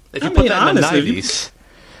 If you put that in the honestly, 90s,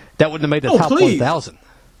 that wouldn't have made the top please. 1,000.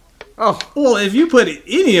 Oh, Well, if you put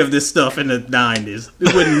any of this stuff in the 90s,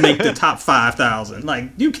 it wouldn't make the top 5,000. Like,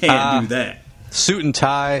 you can't do that. Suit and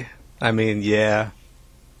tie. I mean, yeah.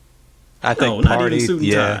 I think No, not party. even suit and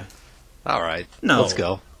yeah. tie. All right. No. Let's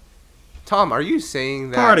go. Tom, are you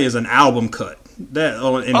saying that... Party is an album cut. That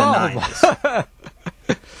in the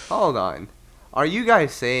 90s. Hold on. Are you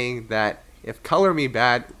guys saying that if Color Me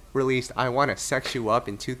Bad released I Wanna Sex You Up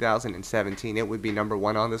in 2017, it would be number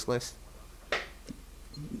 1 on this list?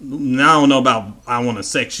 Now, I don't know about I Want to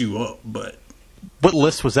Sex You Up, but What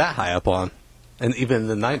list was that high up on? And even in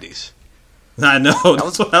the 90s. I know.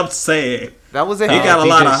 That's what I'm saying. That was a He hit. got a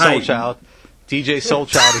lot of hype. DJ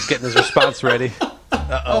Soulchild is getting his response ready.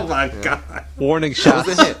 Oh, my God. Warning That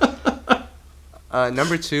was shots. a hit.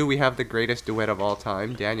 Number 2, we have the greatest duet of all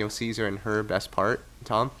time, Daniel Caesar and Her, Best Part.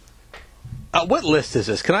 Tom? What list is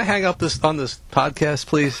this? Can I hang up this on this podcast,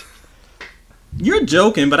 please? You're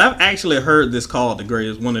joking, but I've actually heard this called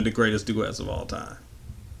one of the greatest duets of all time.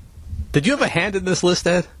 Did you have a hand in this list,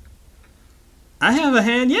 Ed? I have a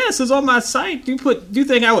hand. Yes, it's on my site. Do you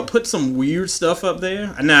think I would put some weird stuff up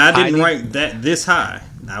there? Nah, I didn't rank that this high.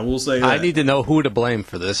 I will say that. I need to know who to blame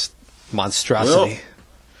for this monstrosity.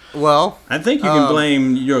 Well, I think you can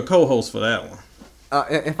blame your co-host for that one.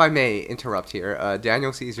 if I may interrupt here,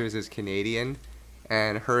 Daniel Caesar's is Canadian,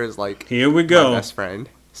 and Her is like Here we my go. best friend.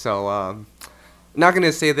 So, not going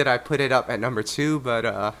to say that I put it up at number 2,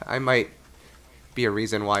 but I might be a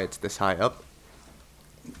reason why it's this high up.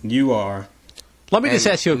 You are. Let me just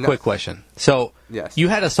And ask you a quick question. So, Yes. you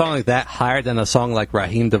had a song like that higher than a song like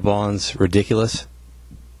Raheem DeVaughn's Ridiculous?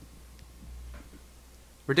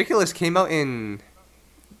 Ridiculous came out in...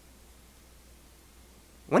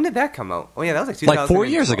 When did that come out? Oh, yeah, that was like 2000. Like 4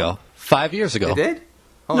 years ago. 5 years ago. It did?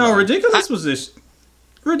 Hold No, on. Ridiculous was this.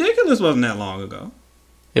 Ridiculous wasn't that long ago.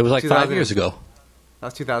 It was like 5 2000. years ago. That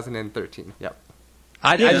was 2013, yep.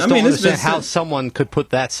 I Yeah, just I don't mean, it's understand been how since- someone could put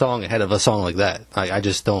that song ahead of a song like that. I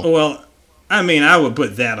just don't. Well, I mean, I would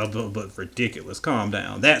put that up, but ridiculous. Calm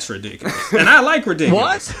down. That's ridiculous. And I like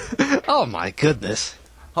ridiculous. What? Oh my goodness.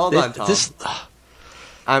 Hold on, Tom. This,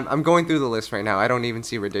 I'm going through the list right now. I don't even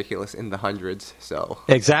see Ridiculous in the hundreds, so...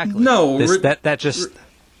 exactly. No, that just.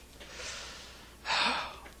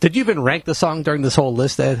 Did you even rank the song during this whole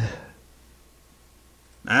list, Ed?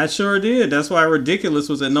 I sure did. That's why Ridiculous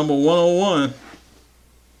was at number 101.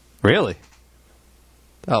 Really?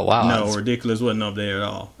 Oh wow. No, Ridiculous wasn't up there at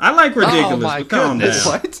all. I like Ridiculous, my but calm goodness.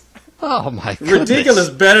 down. What? Oh my goodness. Ridiculous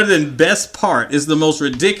better than Best Part is the most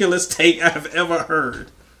ridiculous take I've ever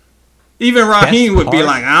heard. Even Raheem would be Part?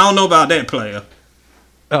 like, I don't know about that player.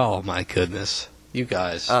 Oh my goodness. You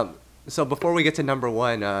guys. So before we get to number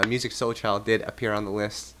 1, Music Soul Child did appear on the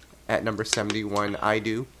list at number 71, I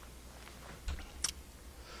Do.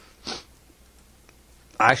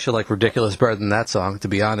 I actually like Ridiculous better than that song, to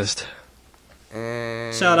be honest.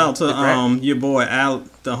 And Shout out to the gra- your boy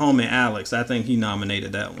the homie Alex. I think he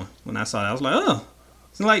nominated that one. When I saw that, I was like, oh,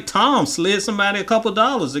 it's like Tom slid somebody a couple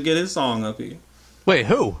dollars to get his song up here. Wait,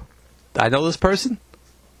 who? I know this person?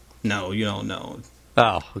 No, you don't know.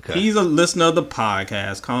 Oh, okay. He's a listener of the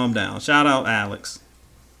podcast. Calm down. Shout out Alex.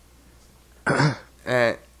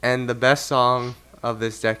 And the best song of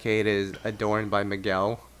this decade is Adorned by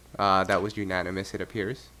Miguel. That was unanimous, it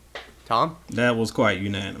appears. Tom? That was quite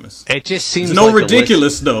unanimous. It just seems It's no like the list-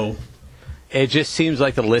 ridiculous though. It just seems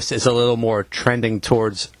like the list is a little more trending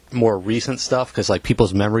towards more recent stuff because like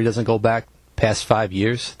people's memory doesn't go back past 5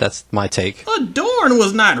 years. That's my take. Adorn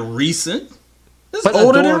was not recent. It's But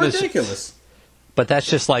older than Adorn is- ridiculous. But that's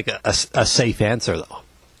just like a safe answer, though.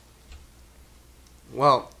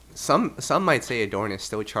 Well, some might say Adorn is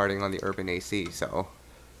still charting on the Urban AC, so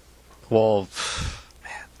Well,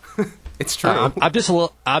 it's true. I'm just a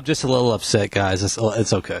little upset, guys.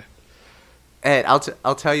 It's okay. Ed,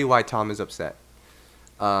 I'll tell you why Tom is upset.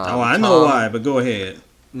 I know why, but go ahead.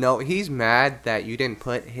 No, he's mad that you didn't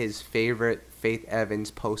put his favorite Faith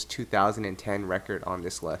Evans post 2010 record on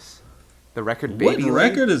this list. The record Baby What Lay.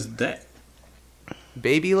 record is that?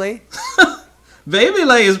 Baby Lay? Baby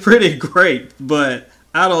Lay is pretty great, but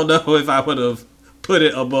I don't know if I would have put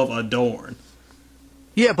it above Adorn.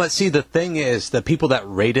 Yeah, but see, the thing is, the people that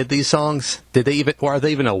rated these songs, are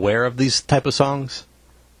they even aware of these type of songs?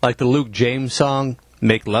 Like the Luke James song,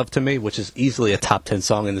 Make Love to Me, which is easily a top 10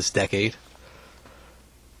 song in this decade.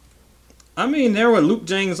 I mean, there were Luke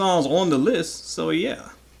James songs on the list, so yeah.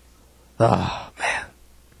 Oh, man.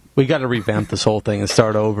 We got to revamp this whole thing and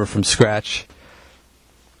start over from scratch.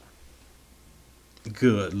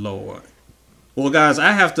 Good Lord. Well, guys,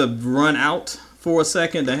 I have to run out for a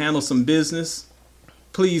second to handle some business.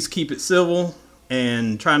 Please keep it civil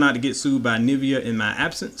and try not to get sued by Nivea in my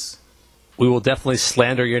absence. We will definitely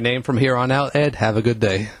slander your name from here on out, Ed. Have a good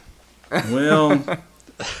day. Well,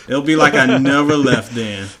 it'll be like I never left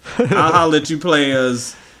then. I'll holler at you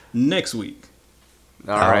players next week.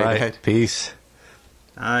 All right. Ed. Peace.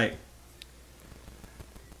 All right.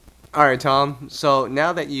 All right, Tom. So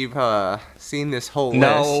now that you've seen this whole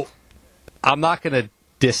No, list... I'm not going to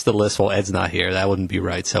diss the list while Ed's not here. That wouldn't be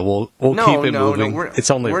right. So we'll keep it moving.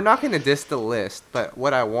 We're not going to diss the list, but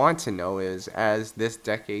what I want to know is, as this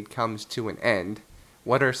decade comes to an end,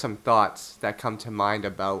 what are some thoughts that come to mind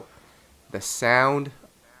about the sound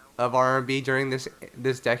of R&B during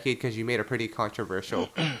this decade? Because you made a pretty controversial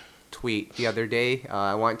tweet the other day.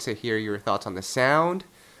 I want to hear your thoughts on the sound,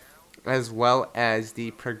 as well as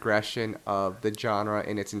the progression of the genre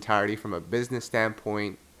in its entirety from a business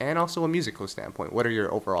standpoint and also a musical standpoint. What are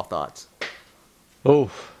your overall thoughts? Oh,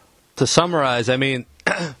 to summarize, I mean,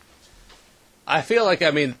 I feel like,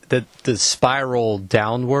 the spiral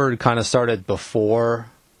downward kind of started before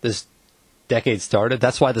this decade started.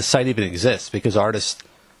 That's why the site even exists, because artists,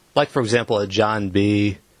 like, for example, a John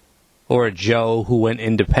B. or a Joe who went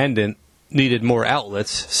independent needed more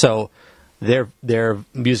outlets, so their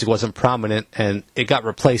music wasn't prominent, and it got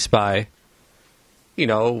replaced by,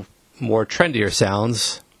 more trendier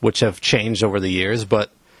sounds, which have changed over the years.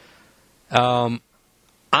 But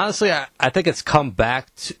honestly, I think it's come back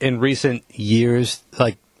in recent years.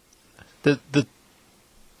 Like the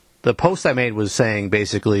post I made was saying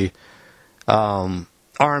basically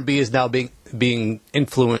R&B is now being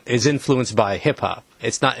influenced by hip hop.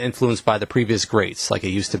 It's not influenced by the previous greats like it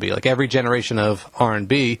used to be. Like every generation of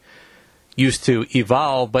R&B used to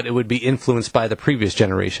evolve, but it would be influenced by the previous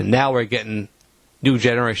generation. Now we're getting new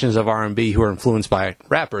generations of R&B who are influenced by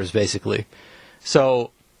rappers, basically.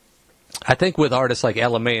 So I think with artists like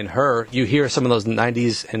Ella Mai and Her, you hear some of those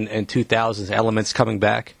 90s and 2000s elements coming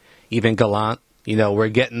back. Even Gallant, we're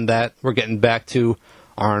getting that. We're getting back to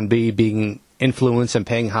R&B being influenced and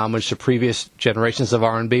paying homage to previous generations of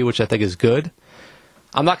R&B, which I think is good.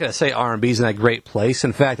 I'm not going to say R&B is in a great place.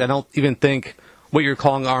 In fact, I don't even think what you're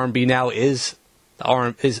calling R&B now is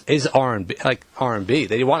R&B, like R&B.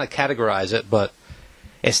 They want to categorize it, but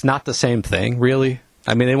it's not the same thing, really.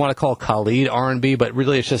 I mean, they want to call Khalid R&B, but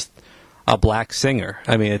really it's just a black singer.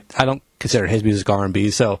 I mean, I don't consider his music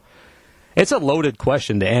R&B, so it's a loaded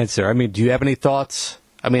question to answer. I mean, do you have any thoughts?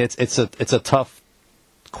 I mean, it's a tough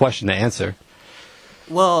question to answer.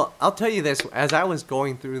 Well, I'll tell you this. As I was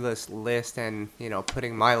going through this list and,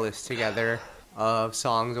 putting my list together of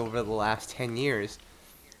songs over the last 10 years,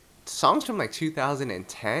 songs from like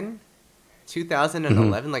 2010,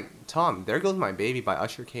 2011, like, Tom, There Goes My Baby by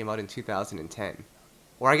Usher came out in 2010.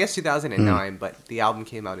 Or I guess 2009, but the album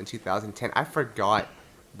came out in 2010. I forgot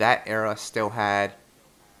that era still had,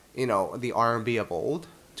 the R&B of old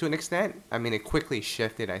to an extent. I mean, it quickly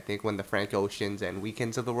shifted, I think, when the Frank Oceans and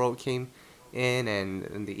Weekends of the world came in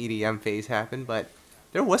and the EDM phase happened. But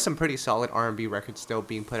there was some pretty solid R&B records still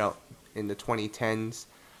being put out in the 2010s.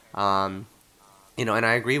 And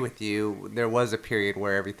I agree with you. There was a period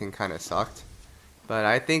where everything kind of sucked. But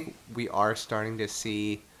I think we are starting to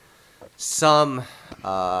see some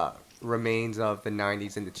remains of the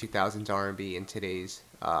 90s and the 2000s R&B in today's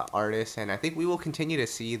artists. And I think we will continue to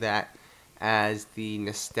see that as the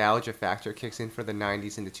nostalgia factor kicks in for the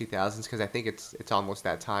 90s and the 2000s, because I think it's almost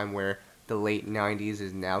that time where the late 90s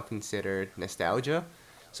is now considered nostalgia.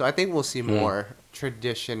 So I think we'll see more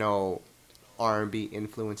traditional R&B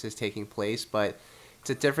influences taking place, but it's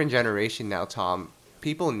a different generation now, Tom.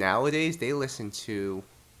 People nowadays, they listen to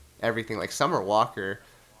everything. Like Summer Walker,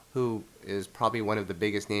 who is probably one of the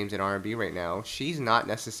biggest names in R&B right now, she's not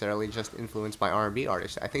necessarily just influenced by R&B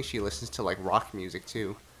artists. I think she listens to like rock music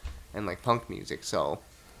too, and like punk music. So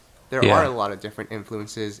there are a lot of different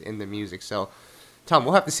influences in the music. So Tom,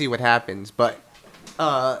 we'll have to see what happens, but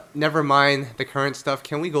never mind the current stuff.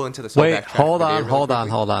 Can we go into the song? Wait, hold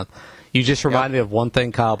on. You just reminded me of one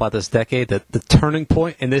thing, Kyle, about this decade. That the turning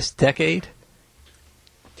point in this decade.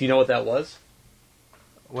 Do you know what that was?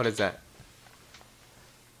 What is that?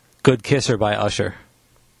 Good Kisser by Usher.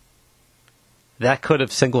 That could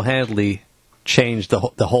have single-handedly changed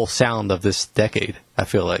the whole sound of this decade. I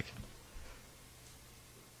feel like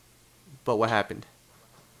But what happened?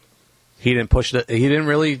 he didn't push it. He didn't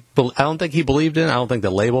really. I don't think he believed in it. I don't think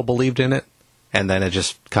the label believed in it, and then it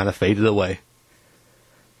just kind of faded away.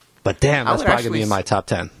 But damn, I that's would probably gonna be actually in my top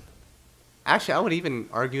 10. Actually, I would even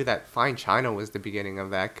argue that Fine China was the beginning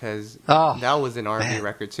of that, because Oh, that was an R&B man.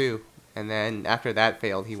 record too. And then after that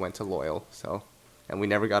failed, he went to Loyal. So, and we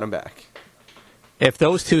never got him back. If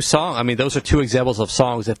those two songs, I mean, those are two examples of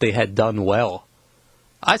songs if they had done well.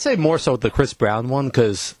 I'd say more so the Chris Brown one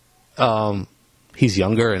because he's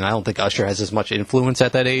younger, and I don't think Usher has as much influence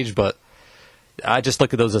at that age. But I just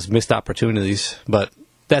look at those as missed opportunities. But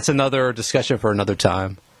that's another discussion for another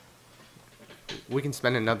time. We can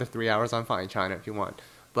spend another 3 hours on Fine China if you want.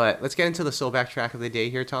 But let's get into the soulback track of the day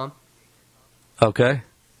here, Tom. Okay.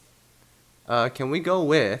 Can we go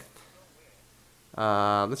with...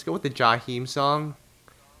 let's go with the Jaheim song,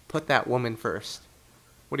 Put That Woman First.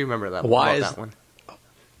 What do you remember that, Why about is- that one?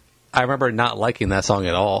 I remember not liking that song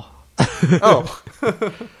at all. Oh.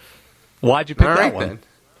 Why'd you pick All that right, one? then.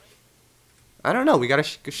 I don't know. We got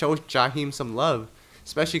to show Jaheim some love.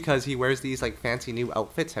 Especially because he wears these like fancy new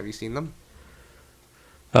outfits. Have you seen them?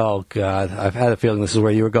 Oh, God. I've had a feeling this is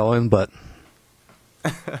where you were going, but...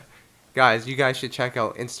 Guys, you guys should check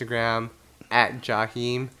out Instagram at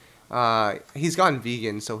Jaheim. He's gone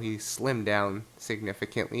vegan, so he slimmed down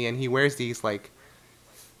significantly, and he wears these like,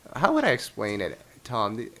 how would I explain it,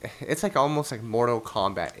 Tom? It's like almost like Mortal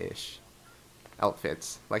Kombat-ish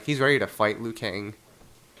outfits. Like he's ready to fight Liu Kang.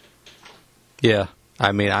 Yeah.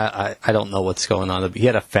 I mean, I don't know what's going on. He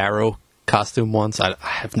had a pharaoh costume once. I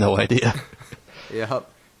have no idea. Yep.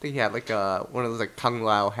 I think he had like one of those like Kung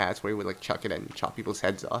Lao hats where he would like chuck it and chop people's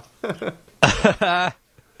heads off.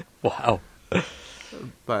 Wow.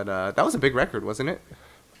 But that was a big record, wasn't it?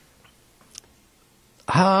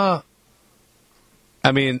 I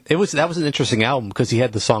mean, that was an interesting album because he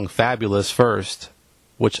had the song "Fabulous" first,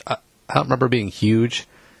 which I don't remember being huge.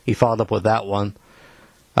 He followed up with that one.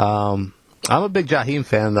 I'm a big Jaheim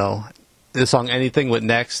fan, though. The song "Anything with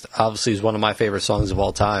Next" obviously is one of my favorite songs of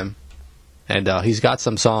all time, and he's got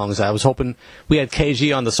some songs. I was hoping we had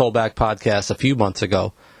KG on the Soulback podcast a few months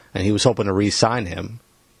ago, and he was hoping to re-sign him,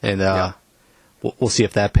 and Yeah. we'll see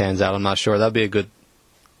if that pans out. I'm not sure. That'd be a good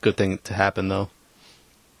thing to happen, though.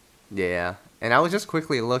 Yeah. And I was just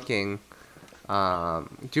quickly looking. Do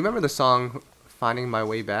you remember the song "Finding My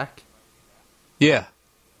Way Back"? Yeah,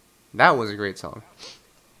 That was a great song.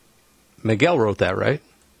 Miguel wrote that, right?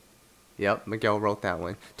 Yep, Miguel wrote that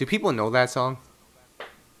one. Do people know that song?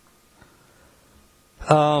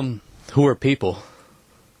 Who are people?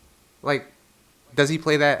 Like, does he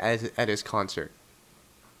play that at his concert?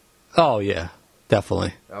 Oh yeah,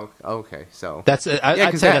 definitely. Oh, okay, so That's Yeah,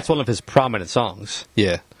 I'd 'cause say that- that's one of his prominent songs.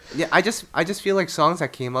 Yeah. yeah, I just feel like songs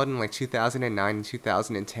that came out in like 2009 and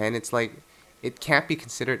 2010, it's like it can't be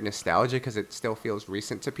considered nostalgia because it still feels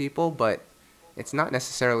recent to people, but it's not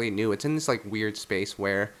necessarily new. It's in this like weird space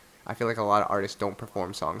where I feel like a lot of artists don't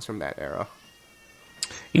perform songs from that era.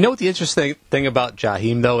 You know what the interesting thing about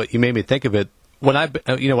Jaheim though? You made me think of it. When I've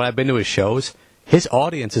been to his shows, his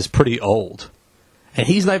audience is pretty old, and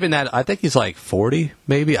he's not even that. I think he's like 40,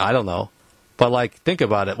 maybe. I don't know, but like think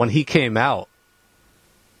about it. When he came out,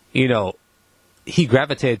 you know, he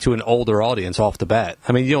gravitated to an older audience off the bat.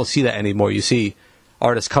 I mean, you don't see that anymore. You see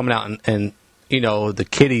artists coming out and you know, the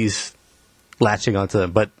kiddies latching onto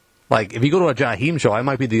them. But like, if you go to a Jaheim show, I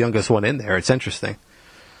might be the youngest one in there. It's interesting.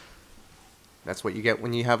 That's what you get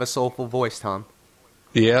when you have a soulful voice, Tom.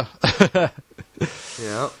 Yeah.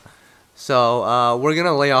 Yeah. So we're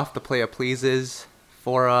gonna lay off the play of pleases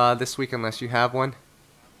for this week unless you have one.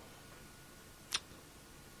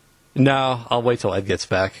 No, I'll wait till Ed gets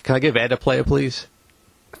back. Can I give Ed a player, please?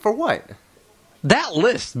 For what? That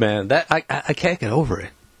list, man. That I can't get over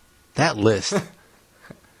it. That list.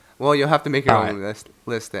 Well, you'll have to make your All own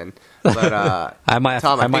list then. But I might have.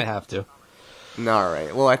 Tom, I I might think- have to. all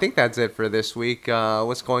right. Well, I think that's it for this week.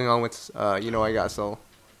 What's going on with You Know I Got Soul?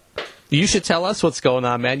 You should tell us what's going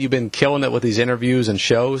on, man. You've been killing it with these interviews and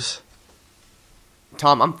shows.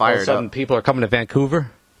 Tom, I'm All of a fired sudden, up. people are coming to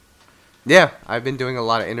Vancouver. Yeah, I've been doing a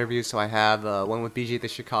lot of interviews, so I have one with BG the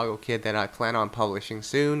Chicago Kid that I plan on publishing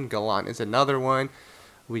soon. Gallant is another one.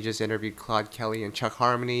 We just interviewed Claude Kelly and Chuck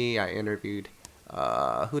Harmony. I interviewed,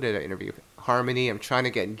 who did I interview? Harmony. I'm trying to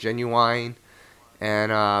get Genuine.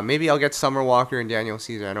 And maybe I'll get Summer Walker and Daniel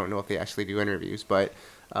Caesar. I don't know if they actually do interviews, but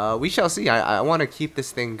we shall see. I want to keep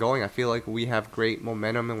this thing going. I feel like we have great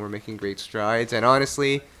momentum and we're making great strides. And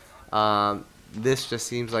honestly, this just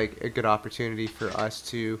seems like a good opportunity for us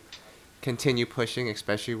to continue pushing,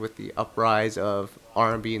 especially with the uprise of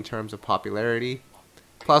R&B in terms of popularity.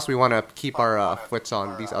 Plus, we want to keep our foots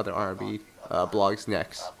on these other R&B blogs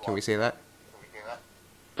next. Can we say that?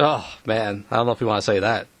 Oh, man. I don't know if we want to say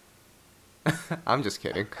that. I'm just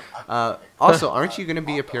kidding. Also, aren't you going to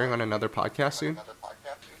be appearing on another podcast soon?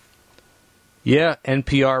 Yeah,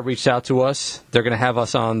 NPR reached out to us. They're going to have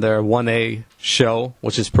us on their 1A show,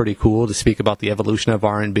 which is pretty cool, to speak about the evolution of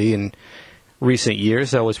R&B in recent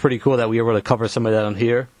years. So it was pretty cool that we were able to cover some of that on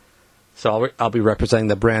here. So I'll be representing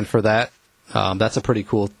the brand for that. That's a pretty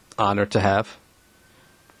cool honor to have.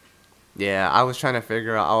 Yeah, I was trying to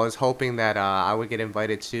figure out. I was hoping that I would get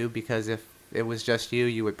invited too, because if it was just you,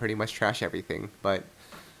 you would pretty much trash everything. But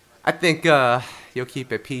I think you'll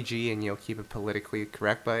keep it PG and you'll keep it politically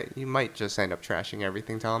correct, but you might just end up trashing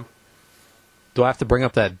everything, Tom. Do I have to bring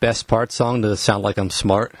up that Best Part song to sound like I'm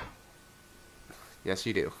smart? Yes,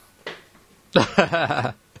 you do.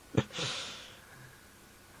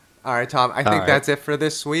 All right, Tom. I think that's it for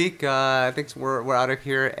this week. I think we're out of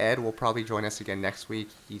here. Ed will probably join us again next week.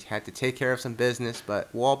 He had to take care of some business, but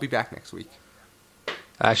we'll all be back next week.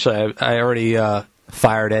 Actually, I already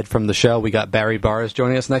fired Ed from the show. We got Barry Bars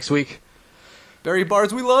joining us next week. Barry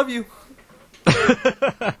Bars, we love you.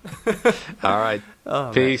 All right.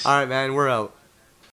 Oh, peace. Man. All right, man. We're out.